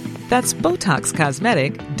BotoxCosmetic.com. That's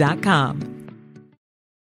BotoxCosmetic.com.